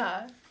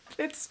 yeah.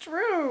 It's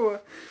true.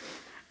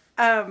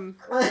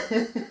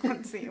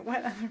 Let's see,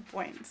 what other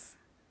points?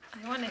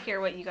 I want to hear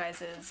what you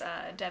guys'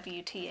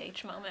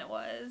 WTH moment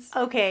was.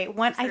 Okay,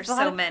 one I There's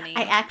thought so many.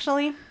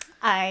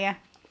 I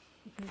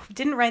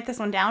didn't write this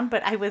one down,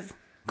 but I was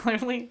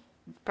clearly,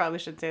 probably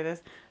should say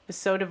this, was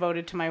so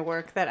devoted to my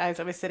work that as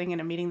I was sitting in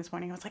a meeting this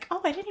morning, I was like, oh,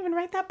 I didn't even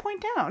write that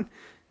point down.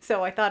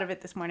 So I thought of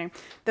it this morning.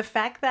 The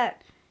fact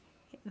that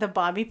the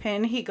bobby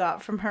pin he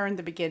got from her in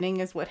the beginning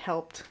is what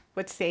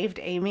saved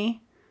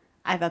Amy,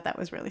 I thought that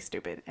was really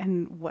stupid.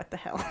 And what the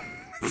hell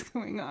was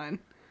going on?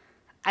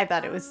 I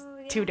thought it was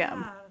too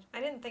dumb. I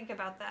didn't think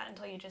about that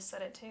until you just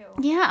said it too.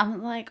 Yeah,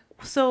 I'm like,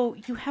 so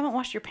you haven't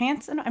washed your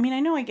pants? I mean,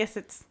 I know, I guess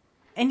it's,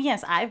 and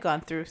yes, I've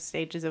gone through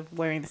stages of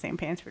wearing the same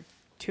pants for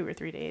 2 or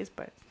 3 days,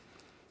 but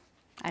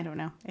I don't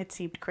know. It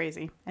seemed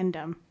crazy and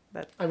dumb.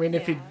 But I mean,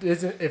 if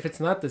it's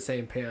not the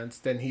same pants,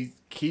 then he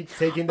keeps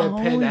taking that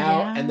pen yeah.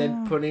 out and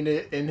then putting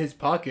it in his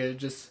pocket,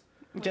 just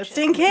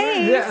in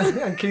case.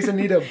 in case I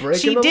need a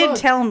break. She in the did lock.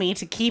 tell me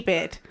to keep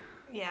it.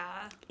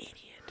 Yeah. Idiot.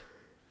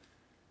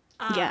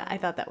 Yeah, I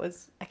thought that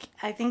was,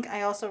 I think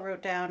I also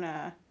wrote down,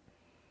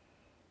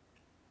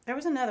 there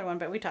was another one,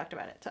 but we talked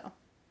about it, so.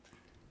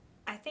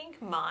 I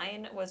think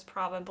mine was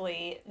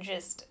probably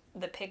just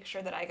the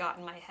picture that I got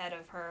in my head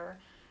of her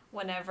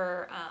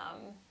whenever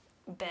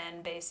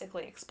Ben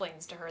basically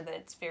explains to her that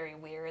it's very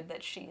weird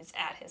that she's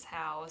at his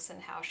house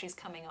and how she's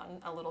coming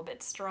on a little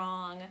bit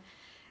strong.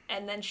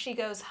 And then she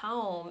goes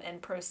home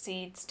and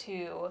proceeds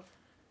to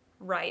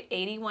write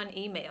 81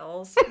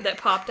 emails that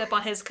popped up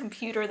on his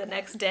computer the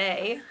next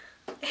day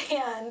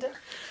and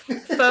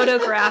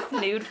photograph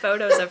nude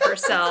photos of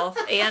herself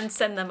and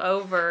send them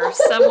over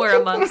somewhere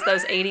amongst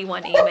those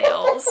 81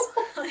 emails.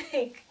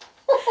 Like,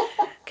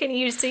 can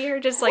you see her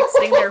just like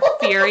sitting there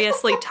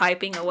furiously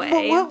typing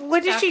away? But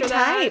what did she after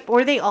that? type?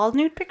 Were they all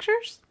nude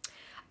pictures?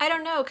 I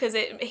don't know, because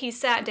he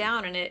sat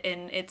down and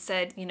it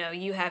said, you know,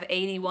 you have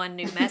 81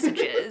 new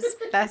messages.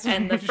 That's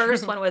and the very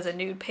first true. one was a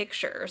nude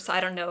picture, so I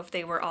don't know if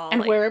they were all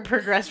And like, where it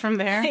progressed from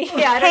there?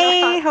 Yeah, I don't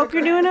know how Hey, it hope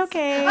you're doing progressed.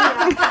 okay.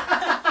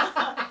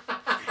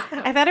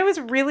 I thought it was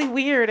really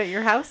weird at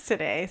your house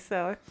today,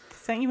 so I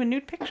sent you a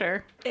nude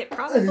picture. It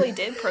probably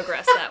did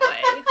progress that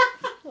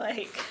way.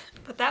 Like,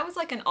 But that was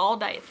like an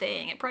all-night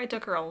thing. It probably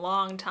took her a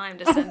long time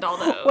to send all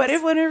those. What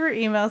if one of her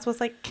emails was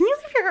like, "Can you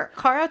leave your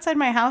car outside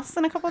my house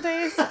in a couple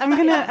days? I'm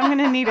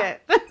gonna need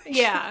it."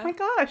 Yeah. Oh my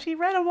gosh, he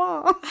read them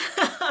all.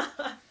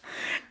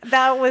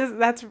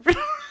 That's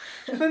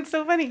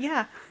so funny.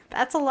 Yeah,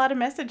 that's a lot of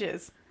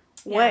messages.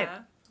 What?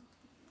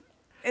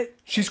 Yeah.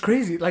 She's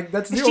crazy. Like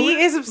that's the She only...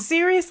 is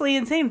seriously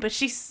insane, but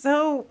she's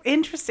so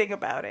interesting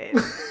about it.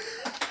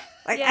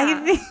 Like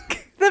Yeah.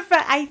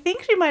 I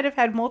think she might have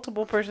had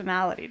multiple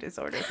personality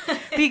disorder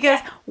because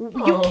you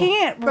Oh.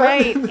 can't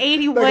write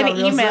 81 That got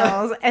real sad.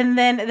 emails and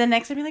then the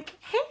next time be like,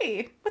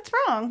 "Hey, what's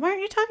wrong? Why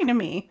aren't you talking to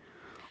me?"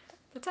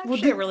 That's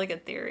actually a really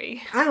good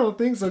theory. I don't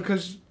think so,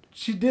 because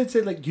she did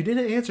say, like, you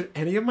didn't answer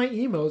any of my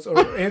emails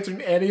or answer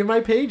any of my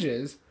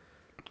pages.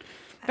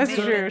 That's made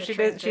it true. the She's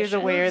transition.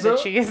 aware So- that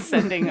she is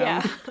sending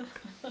them.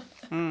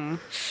 Yeah.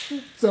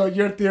 So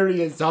your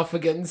theory is off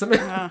again.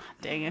 Oh,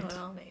 dang it.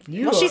 Well, maybe.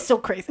 You Well, are- she's still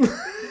crazy.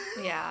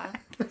 Yeah.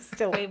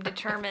 Still. We've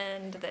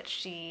determined that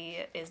she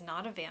is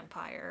not a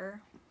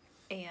vampire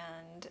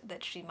and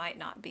that she might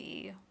not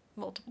be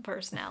multiple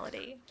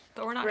personality.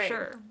 But we're not Right.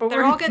 sure. But They're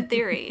we're- all good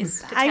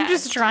theories. To I'm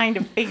just test. trying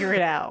to figure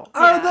it out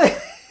Are they?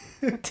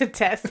 to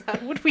test. How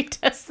would we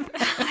test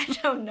that? I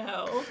don't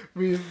know.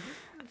 We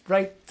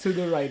write to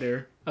the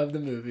writer of the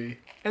movie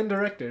and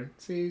director.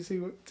 See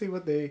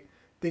what they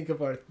think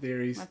of our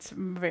theories. That's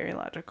very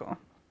logical.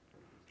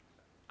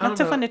 I Not don't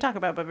so know. fun to talk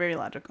about, but very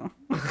logical.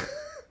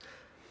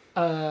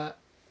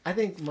 I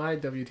think my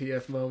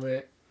WTF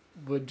moment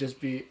would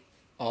just be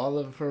all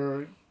of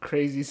her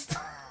crazy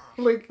stuff.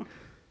 Like,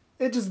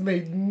 it just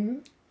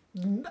made...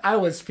 I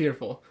was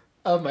fearful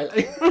of my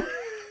life.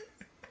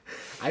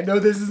 I know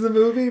this is a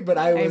movie, but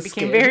I I was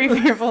became scared.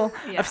 very fearful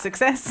Yeah. of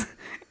success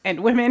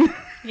and women.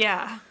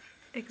 Yeah.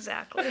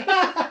 Exactly.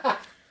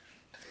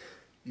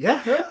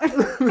 Yeah.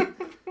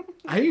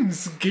 I'm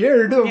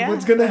scared of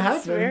what's going to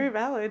that's happen. very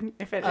valid.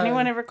 If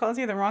anyone ever calls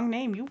you the wrong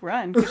name, you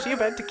run because she's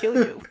about to kill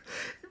you.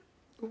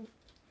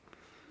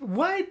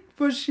 Why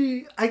was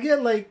she... I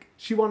get, like,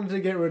 she wanted to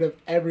get rid of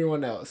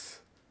everyone else.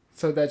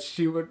 So that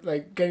she would,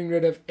 like, getting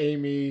rid of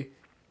Amy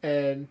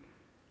and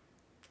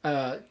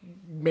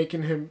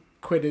making him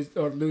quit his...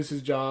 or lose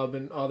his job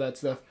and all that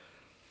stuff.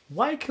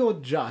 Why kill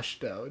Josh,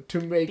 though? To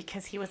make...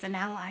 Because he was an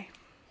ally.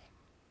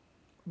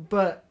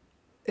 But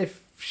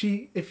if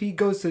he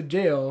goes to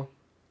jail,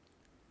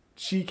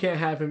 she can't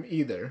have him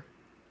either.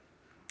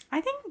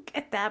 I think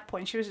at that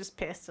point she was just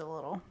pissed a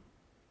little.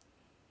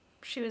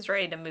 She was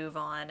ready to move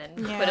on and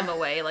Yeah. put him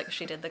away like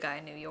she did the guy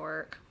in New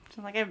York.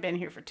 She's like, I've been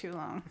here for too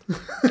long.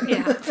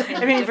 Yeah. I've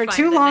been here for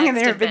too long and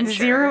there have been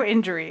zero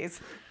injuries.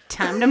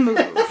 Time to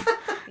move.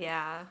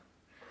 Yeah.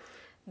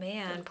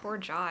 Man, poor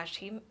Josh.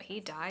 He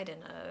died in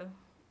a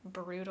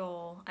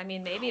brutal... I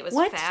mean, maybe it was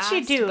What fast,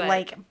 did she do? but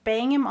Like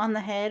bang him on the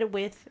head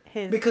with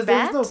his Because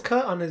bat? there was no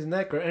cut on his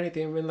neck or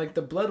anything. I mean, like,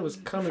 the blood was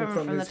coming From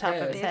from the his top of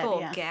head. his big head,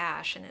 old yeah.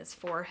 gash in his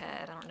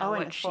forehead. I don't know Oh, in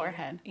what his she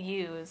forehead.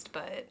 used,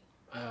 but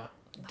Did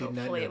not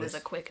hopefully it was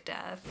notice. a quick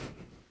death.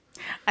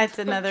 It's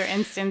another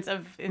instance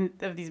of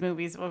these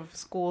movies of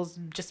schools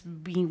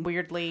just being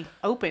weirdly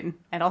open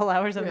at all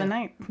hours of the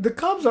night. The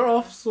cops are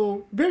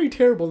also very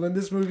terrible in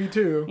this movie,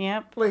 too.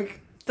 Yep. Like,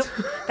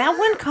 That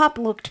one cop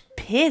looked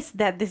pissed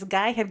that this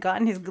guy had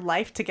gotten his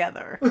life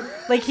together.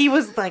 Like he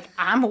was like,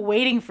 "I'm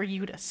waiting for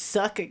you to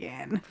suck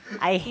again.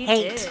 I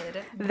hate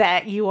did.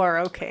 that you are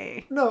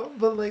okay." no,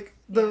 but, like,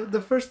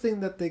 the first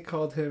thing that they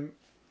called him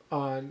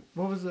on...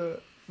 What was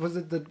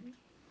it the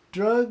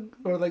drug?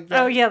 Or, like...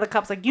 Oh yeah, the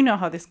cop's like, "You know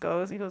how this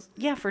goes." He goes,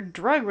 "Yeah, for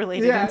drug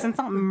related Yeah. incidents,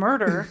 not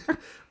murder."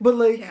 But,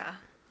 like... Yeah.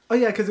 Oh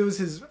yeah, because it was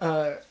his.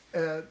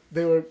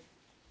 They were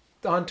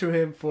onto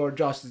him for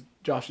Josh's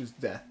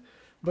death,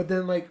 but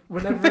then like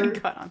whenever.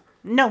 Cut on.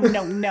 No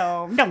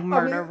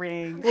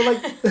murdering. Well,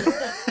 like.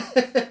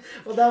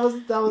 well, that was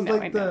No, I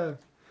like know.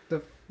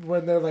 the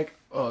when they're like,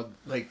 oh,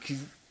 like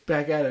he's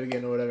back at it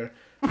again or whatever,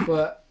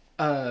 but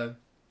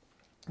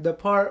the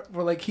part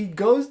where like he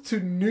goes to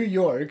New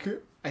York,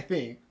 I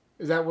think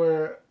is that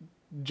where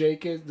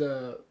Jake is,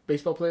 the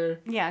baseball player.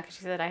 Yeah, because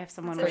she said, "I have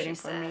someone That's what waiting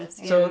she for me."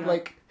 says. So Yeah.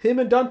 like him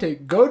and Dante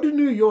go to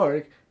New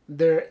York.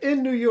 They're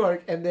in New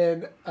York, and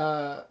then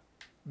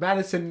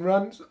Madison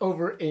runs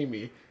over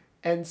Amy,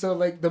 and so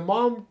like the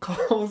mom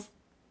calls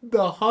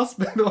the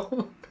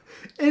hospital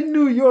in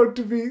New York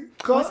to be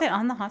called. Was it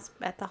on the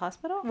at the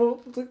hospital? Well,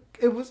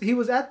 he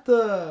was at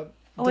the.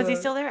 Oh, was he the-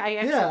 still there?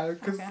 Yeah,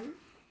 because okay.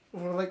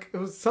 like it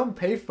was some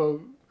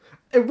payphone.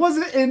 It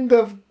wasn't in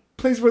the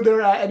place where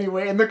they're at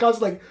anyway, and the cops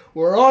like,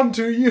 "We're on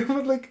to you."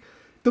 But like,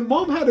 the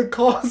mom had to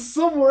call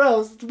somewhere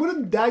else.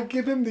 Wouldn't that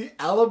give him the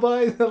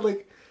alibi that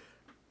like,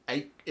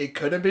 it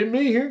could have been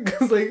me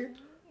because like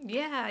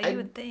Yeah, you I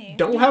would think.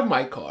 don't have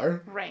my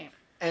car Right.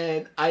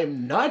 and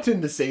I'm not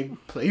in the same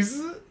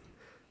place,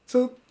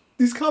 so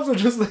these cops are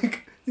just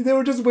like they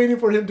were just waiting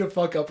for him to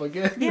fuck up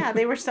again. Yeah,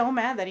 they were so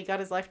mad that he got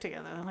his life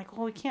together. They're like,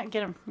 "Well, we can't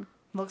get him.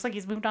 Looks like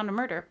he's moved on to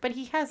murder, but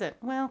he hasn't."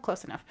 Well,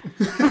 close enough.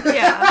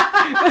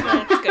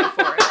 Yeah. Let's go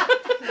for it.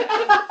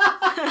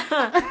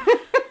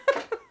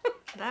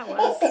 That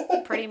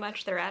was pretty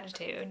much their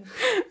attitude.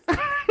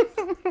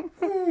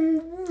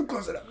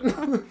 Close it up.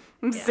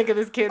 I'm sick of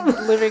this kid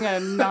living a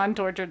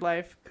non-tortured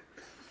life.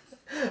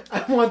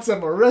 I want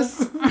some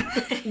arrests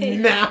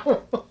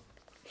now.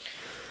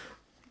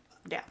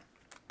 Yeah.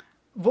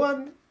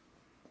 One,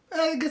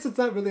 I guess it's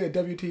not really a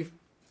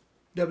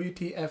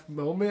WTF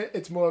moment.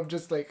 It's more of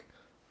just like,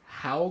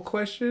 how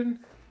question?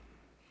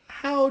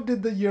 How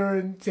did the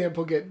urine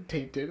sample get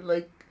tainted?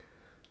 Like,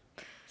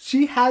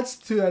 she has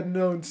to have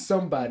known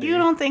somebody. You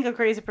don't think a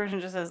crazy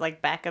person just has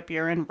like backup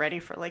urine ready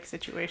for like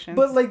situations?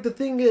 But like the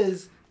thing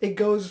is, it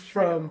goes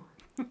from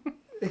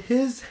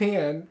his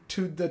hand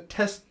to the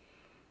test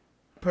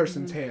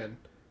person's hand.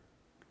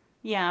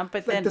 Yeah,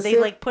 but Like then the they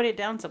sam- like put it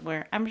down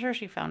somewhere. I'm sure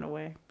she found a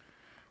way.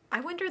 I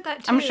wondered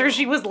that too. I'm sure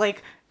she was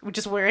like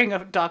just wearing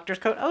a doctor's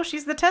coat. Oh,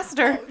 she's the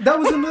tester. That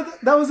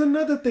was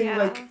another thing. Yeah.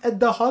 Like at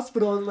the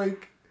hospital,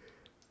 like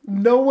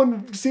no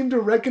one seemed to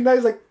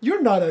recognize. Like,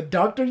 you're not a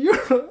doctor.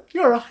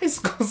 You're a high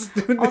school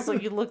student. Also,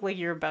 you look like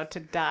you're about to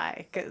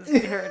die because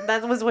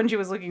that was when she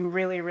was looking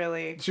really,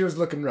 really She was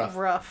looking rough.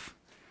 rough.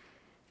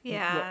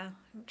 Yeah,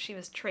 she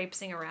was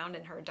traipsing around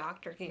in her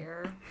doctor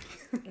gear.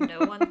 No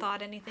one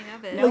thought anything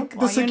of it. Like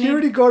all the you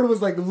security guard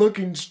was like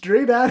looking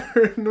straight at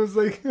her and was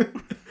like,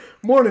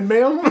 "Morning,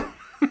 ma'am.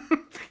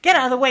 Get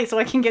out of the way so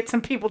I can get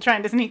some people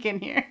trying to sneak in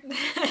here.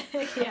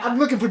 Yeah. I'm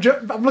looking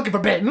for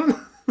Ben."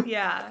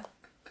 Yeah.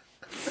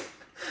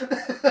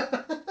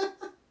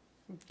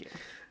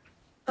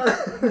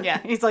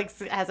 Yeah, he's like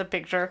has a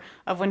picture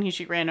of when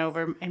she ran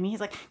over, and he's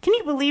like, "Can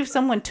you believe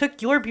someone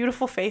took your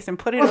beautiful face and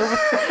put it over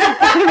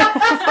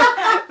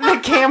the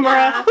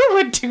camera? Who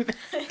would do that?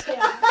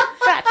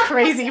 That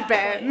crazy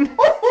Ben.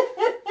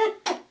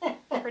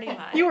 Pretty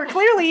much. You were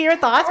clearly here at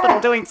the hospital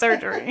doing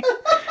surgery."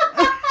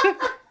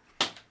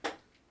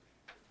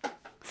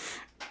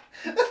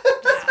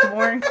 Just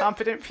more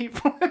incompetent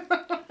people.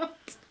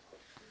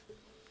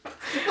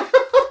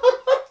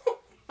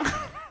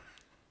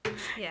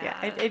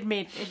 Yeah, it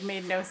made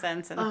no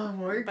sense, and Oh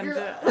my a bunch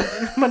God.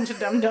 of bunch of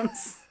dum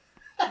dums.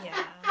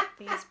 Yeah,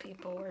 these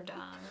people were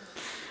dumb.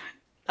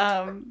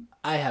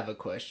 I have a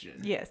question.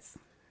 Yes.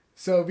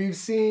 So we've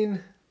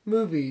seen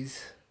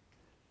movies.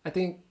 I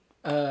think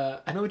I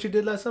Know What You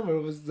Did Last Summer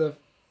was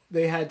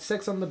they had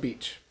sex on the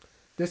beach.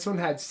 This one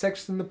had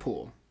sex in the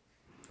pool.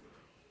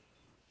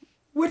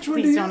 Which one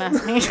do Please you? don't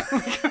ask me.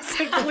 I was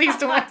like, please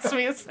don't ask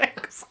me a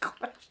sex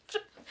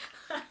question.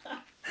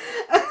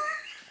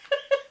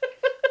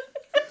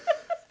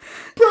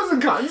 Pros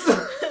and cons.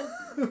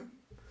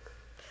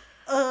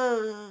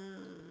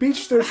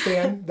 Beach there's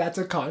sand. That's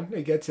a con.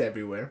 It gets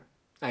everywhere,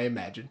 I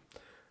imagine.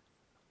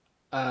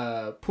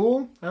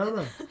 Pool. I don't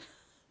know.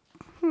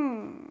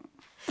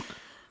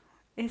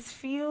 It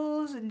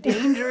feels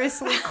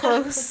dangerously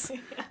close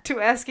to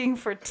asking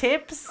for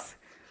tips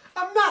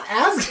I'm not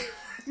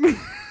asking.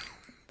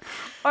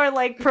 or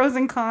like pros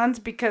and cons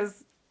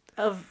because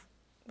of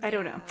I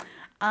don't know.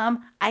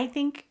 I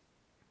think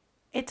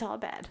it's all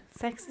bad.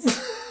 Sex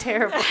is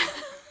terrible.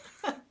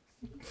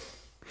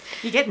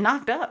 You get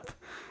knocked up.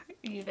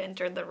 You've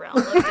entered the realm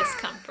of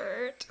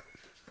discomfort.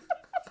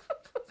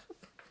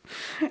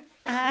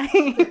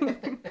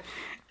 I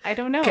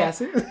don't know.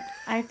 Cassie.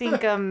 I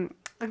think a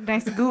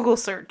nice Google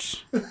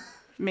search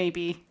may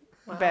be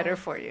better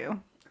for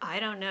you. I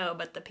don't know,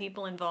 but the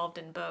people involved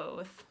in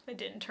both, it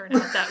didn't turn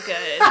out that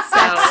good.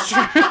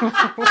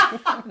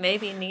 So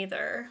maybe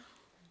neither.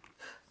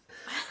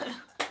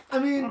 I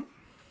mean,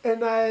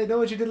 and I Know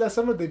What You Did Last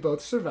Summer. They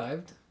both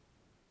survived.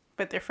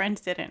 But their friends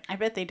didn't. I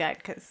bet they died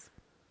because...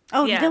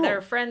 Oh, Yeah, you know,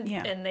 they're friends,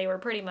 yeah. and they were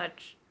pretty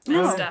much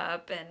No. messed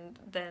up, and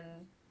then,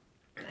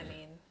 I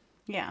mean,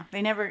 Yeah,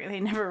 they never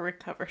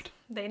recovered.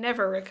 they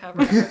never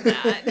recovered from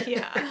that.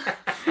 Yeah.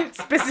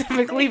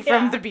 Specifically Yeah.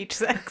 from the beach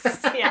sex.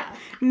 Yeah.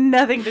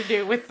 Nothing to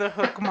do with the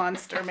hook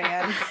monster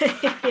man.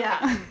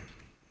 Yeah.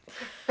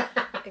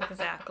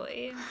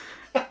 Exactly.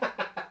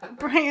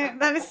 Brian,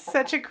 that is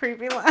such a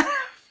creepy laugh.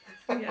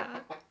 Yeah.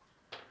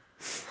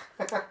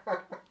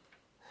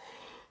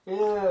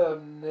 Oh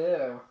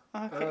no.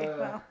 Okay,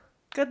 well,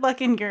 good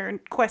luck in your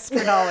quest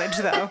for knowledge,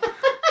 though.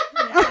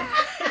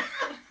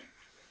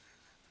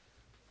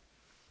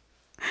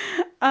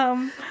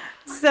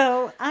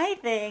 So I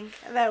think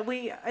that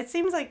it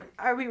seems like,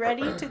 are we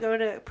ready to go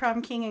to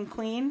Prom King and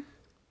Queen?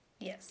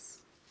 Yes.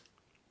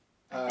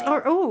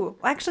 Actually,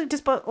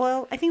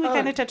 I think we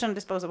kind of touched on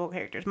disposable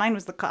characters. Mine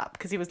was the cop,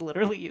 because he was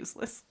literally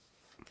useless.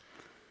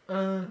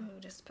 Ooh,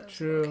 disposable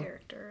True.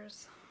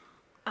 characters.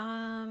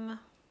 Go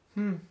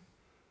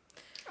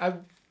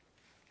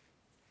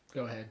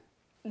ahead.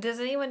 Does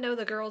anyone know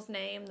the girl's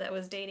name that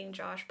was dating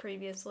Josh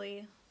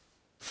previously?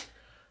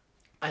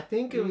 I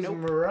think it was Nope.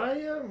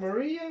 Maria.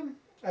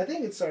 I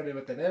think it started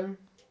with an M.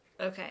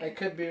 I Okay.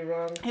 could be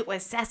wrong. It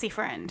was Sassy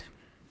Friend.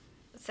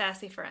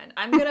 Sassy friend.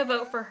 I'm gonna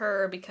vote for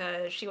her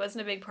because she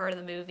wasn't a big part of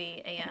the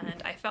movie,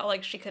 and I felt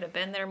like she could have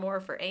been there more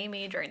for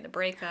Amy during the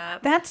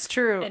breakup, That's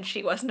true. and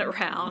she wasn't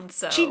around.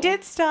 So She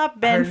did stop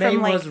Ben Her name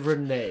from like... was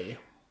Renee.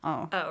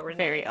 Oh, Renee.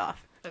 very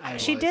off. Okay.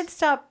 She was. did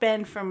stop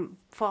Ben from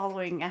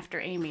following after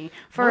Amy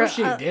for No,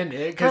 she didn't,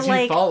 because for,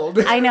 he followed.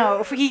 I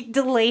know. He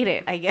delayed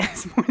it, I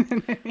guess, more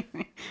than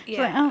anything. She's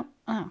like, Yeah.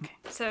 oh, okay.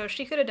 So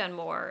she could have done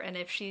more, and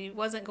if she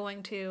wasn't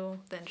going to,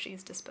 then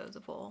she's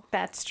disposable.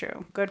 That's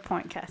true. Good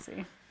point,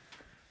 Cassie.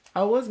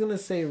 I was gonna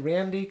say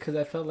Randy because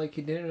I felt like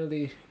he didn't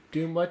really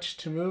do much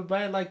to move,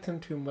 but I liked him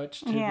too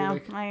much to Yeah, be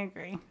like, I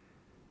agree.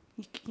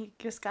 You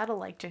just gotta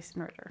like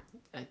Jason Ritter.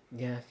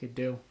 yeah, you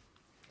do.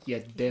 You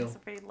He do. has a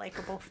very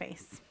likable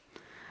face.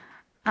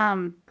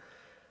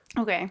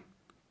 Okay.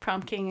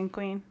 Prom king and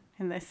queen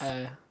in this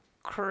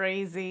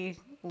crazy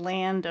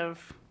land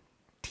of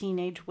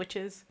teenage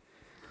witches.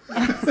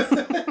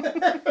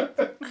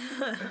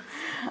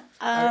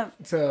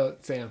 So,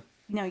 Sam.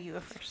 No, you go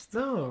first.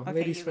 No, Okay,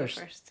 ladies you go first.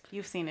 first.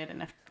 You've seen it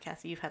enough,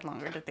 Cassie. You've had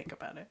longer to think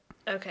about it.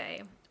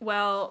 Okay.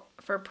 Well,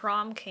 for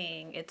prom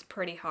king, it's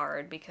pretty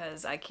hard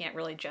because I can't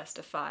really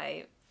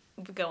justify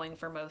going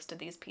for most of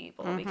these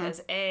people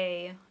because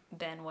A,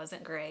 Ben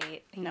wasn't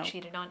great. He No.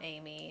 cheated on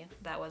Amy.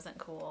 That wasn't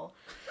cool.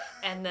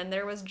 And then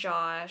there was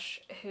Josh,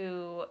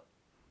 who,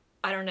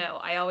 I don't know,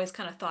 I always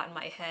kind of thought in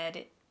my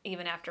head,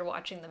 even after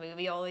watching the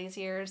movie all these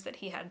years, that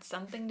he had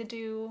something to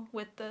do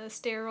with the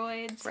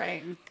steroids.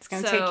 Right. It's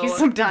going to So, take you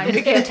some time to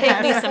It's going get to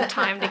take me past some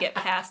time to get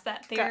past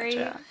that theory.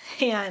 Gotcha.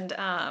 And,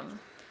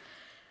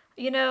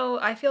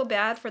 I feel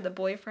bad for the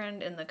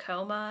boyfriend in the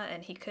coma,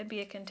 and he could be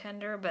a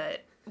contender,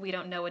 but we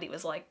don't know what he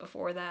was like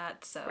before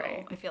that, so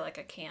Right. I feel like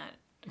I can't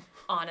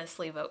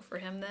honestly vote for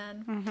him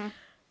then.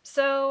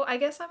 So I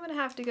guess I'm going to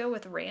have to go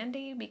with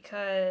Randy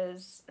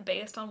because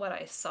based on what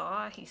I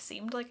saw, he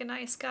seemed like a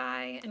nice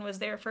guy and was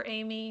there for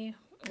Amy.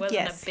 Wasn't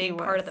Yes, a he big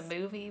part of was. the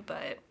movie,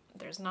 but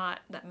there's not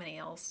that many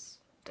else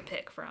to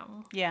pick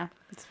from. Yeah,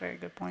 that's a very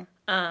good point.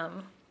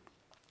 And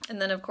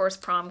then, of course,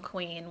 prom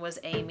queen was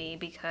Amy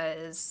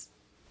because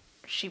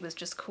she was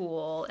just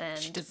cool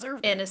and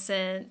deserved it.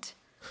 innocent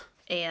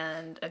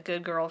and a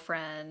good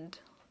girlfriend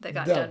that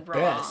got The done wrong.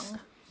 best.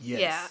 Yes.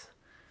 Yeah.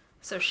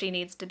 So she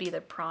needs to be the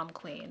prom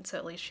queen. So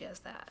at least she has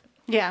that.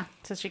 Yeah,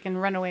 so she can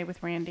run away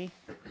with Randy.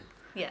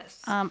 Yes.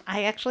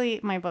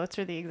 My votes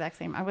are the exact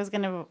same. I was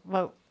going to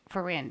vote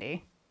for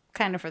Randy,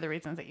 kind of for the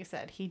reasons that you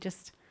said. He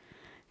just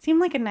seemed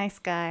like a nice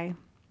guy.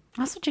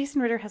 Also,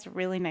 Jason Ritter has a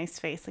really nice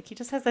face. Like, he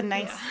just has a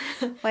nice,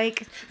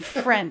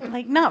 friend.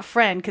 Like, not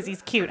friend, because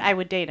he's cute. I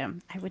would date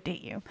him. I would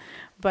date you.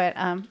 But,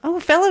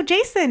 fellow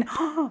Jason.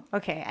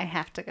 Okay, I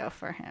have to go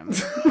for him.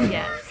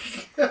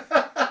 Yes.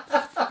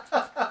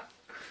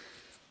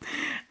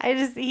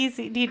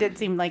 He did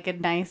seem like a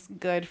nice,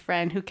 good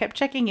friend who kept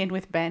checking in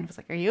with Ben. He was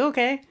like, "Are you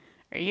okay?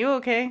 Are you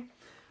okay?"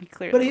 He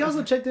clearly But he also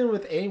wasn't. checked in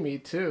with Amy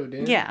too,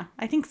 didn't he? Yeah,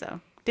 I think so.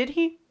 Did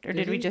he? Or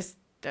did we he? just...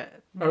 Or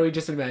are we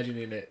just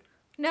imagining it?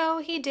 No,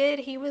 he did.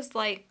 He was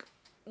like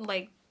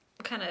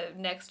kind of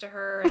next to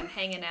her and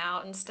hanging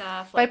out and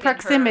stuff. by Like in her-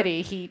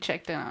 proximity, he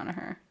checked in on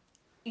her.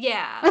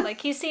 Yeah,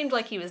 like he seemed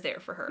like he was there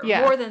for her.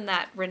 Yeah. More than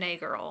that Renee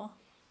girl.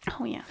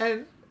 Oh, yeah.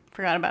 And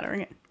Forgot about her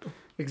again.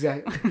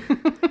 exactly.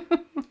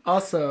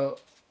 Also,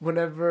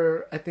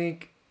 whenever I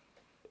think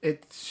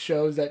it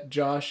shows that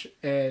Josh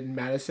and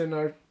Madison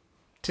are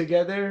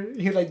together,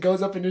 he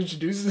goes up and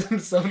introduces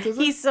himself to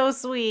them. He's so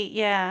sweet,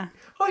 yeah.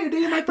 Oh, you're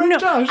dating my friend No,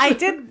 Josh. I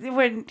did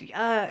when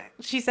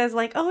she says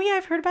like, "Oh yeah,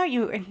 I've heard about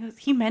you," and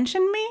he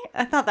mentioned me.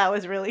 I thought that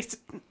was really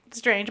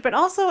strange, but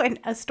also a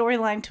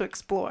storyline to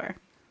explore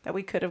that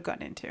we could have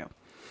gone into.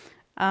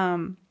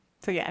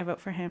 So yeah, I vote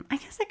for him. I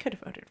guess I could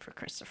have voted for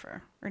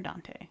Christopher or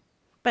Dante,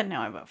 but no,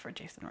 I vote for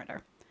Jason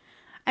Ritter.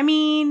 I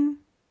mean,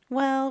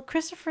 well,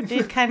 Christopher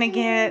did kind of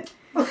get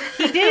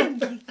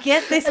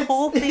this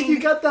whole thing. You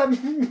got that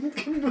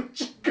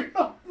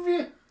girl.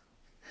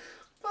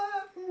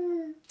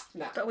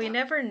 Nah. But we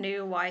never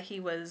knew why he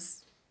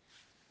was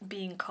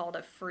being called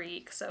a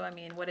freak. So, I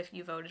mean, what if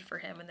you voted for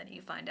him and then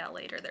you find out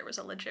later there was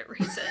a legit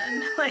reason?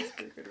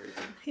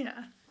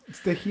 Yeah. It's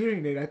the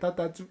hearing aid. I thought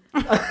that's...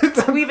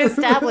 We've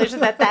established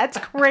that that's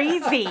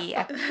crazy.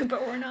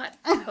 But we're not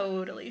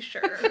totally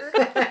sure.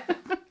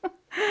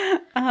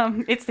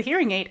 It's the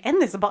hearing aid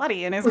and this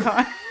body in his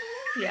car.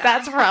 Yeah.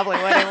 That's probably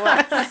what it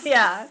was.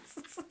 yeah.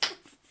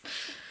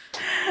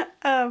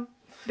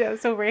 No,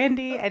 so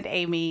Randy and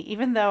Amy,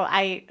 even though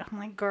I'm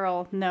like,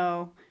 girl,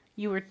 no,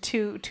 you were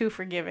too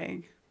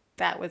forgiving.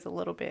 That was a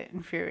little bit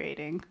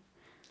infuriating.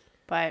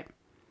 But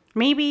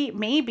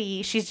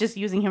maybe she's just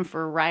using him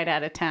for a ride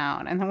out of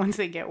town. And then once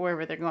they get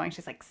wherever they're going,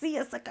 she's like, "See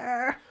ya,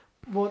 sucker."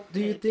 Well, do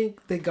you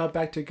think they got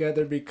back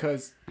together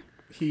because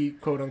he,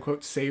 quote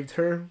unquote, saved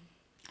her?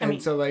 And mean,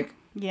 so,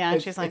 Yeah, and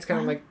It's- she's like, it's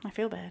kinda "Well, like- I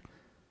feel bad.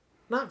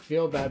 not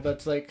feel bad, but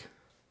it's like,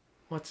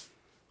 what's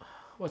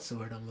the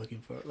word I'm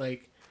looking for?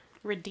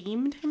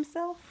 Redeemed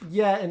himself?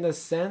 Yeah, in a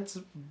sense,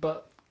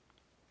 but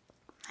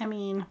I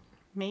mean,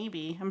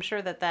 maybe. I'm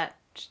sure that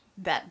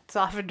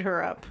softened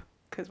her up.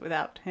 Because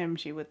without him,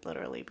 she would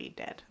literally be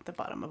dead at the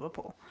bottom of a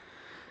pool.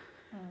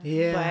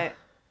 yeah.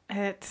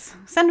 But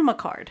send him a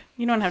card.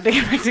 You don't have to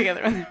get back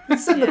together with him.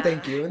 Send a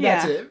thank you, and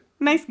that's it.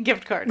 Nice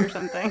gift card or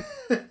something.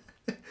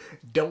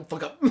 Don't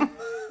fuck up. Send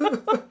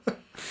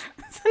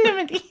him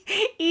an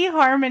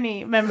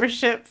eHarmony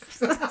membership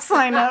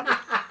sign up.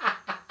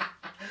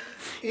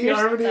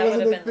 eHarmony That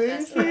wasn't would've a been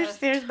the thing. best.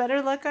 There's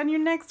better luck on your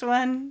next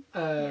one.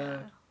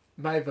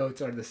 My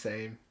votes are the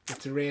same.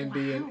 It's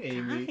Randy and Wow,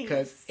 Amy guys.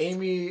 because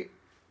Amy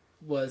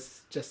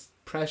was just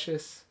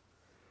precious.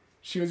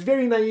 She was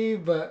very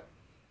naive, but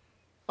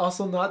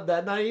also not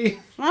that naive.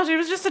 Well, she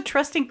was just a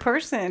trusting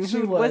person She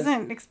who was.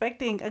 wasn't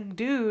expecting a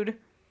dude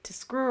to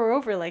screw her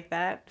over like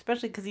that,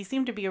 especially because he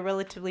seemed to be a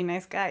relatively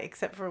nice guy,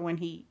 except for when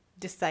he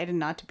decided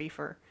not to be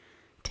for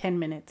 10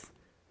 minutes.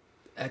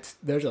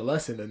 There's a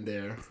lesson in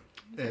there,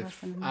 if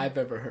lesson in I've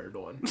ever heard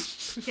one.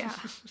 Yeah.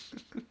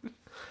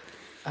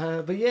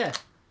 But yeah.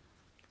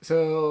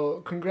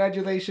 So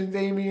congratulations,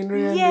 Amy and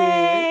Randy.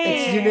 Yay!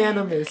 It's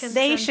unanimous.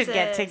 They should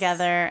get Consensus.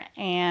 together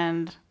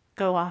and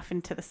go off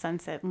into the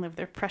sunset and live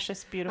their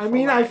precious, beautiful I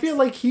mean, I lives. feel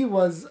like he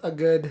was a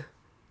good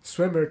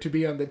swimmer to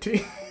be on the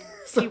team.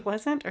 He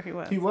wasn't, or he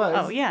was? He was,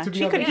 Oh, yeah. to be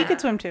She on could, the he team.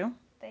 could swim too.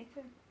 They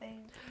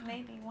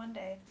maybe one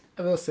day.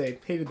 I will say,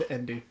 hated the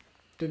ending.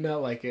 Did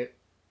not like it.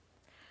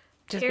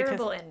 Just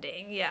Terrible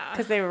ending. Yeah.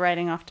 Because they were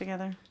riding off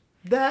together.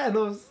 That and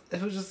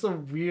it was just so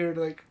weird.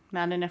 Like,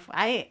 Not enough.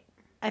 I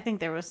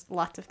think there was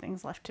lots of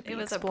things left to be It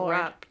was explored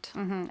abrupt.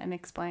 and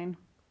explained.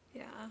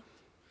 Yeah.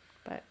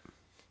 But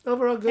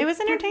overall good. it was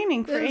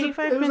entertaining for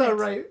 85 It was minutes. a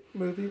right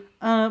movie.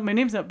 My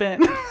name's not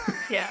Ben.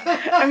 Yeah.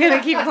 I'm going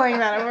to keep playing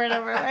that over and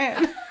over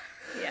again.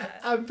 Yeah.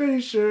 I'm pretty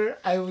sure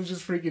I was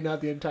just freaking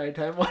out the entire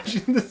time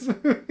watching this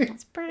movie.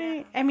 It's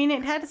pretty. I mean,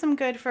 it had some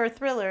good for a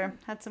thriller.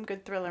 Had some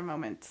good thriller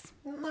moments.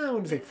 I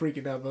wouldn't say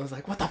freaking out, but I was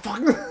like, what the fuck?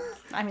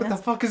 I mean, What the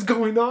that's. fuck is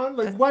going on?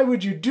 Like, why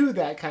would you do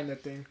that kind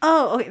of thing?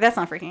 Oh, okay. That's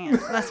not freaking out.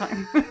 That's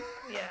fine.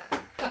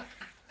 Yeah.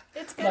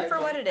 It's good Right, for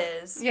right. what it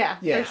is. Yeah,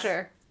 Yeah. for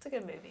sure. It's a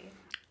good movie.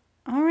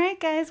 All right,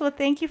 guys. Well,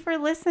 thank you for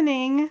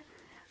listening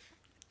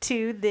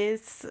to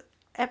this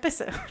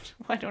episode.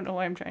 I don't know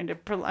why I'm trying to.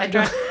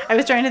 I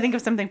was trying to think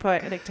of something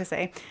poetic to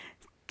say.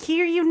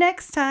 Hear you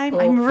next time. Oh,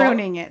 I'm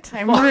ruining it.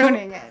 I'm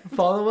ruining it.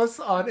 Follow us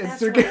on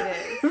That's what Instagram,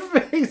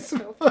 it is.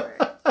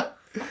 Facebook.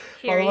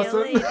 Hear Follow you us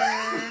on- later.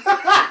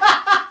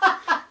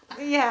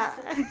 Yeah.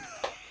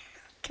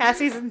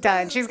 Cassie's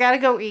done. She's got to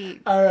go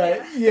eat. All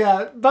right.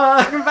 Yeah.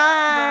 Bye. Bye.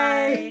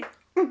 Bye.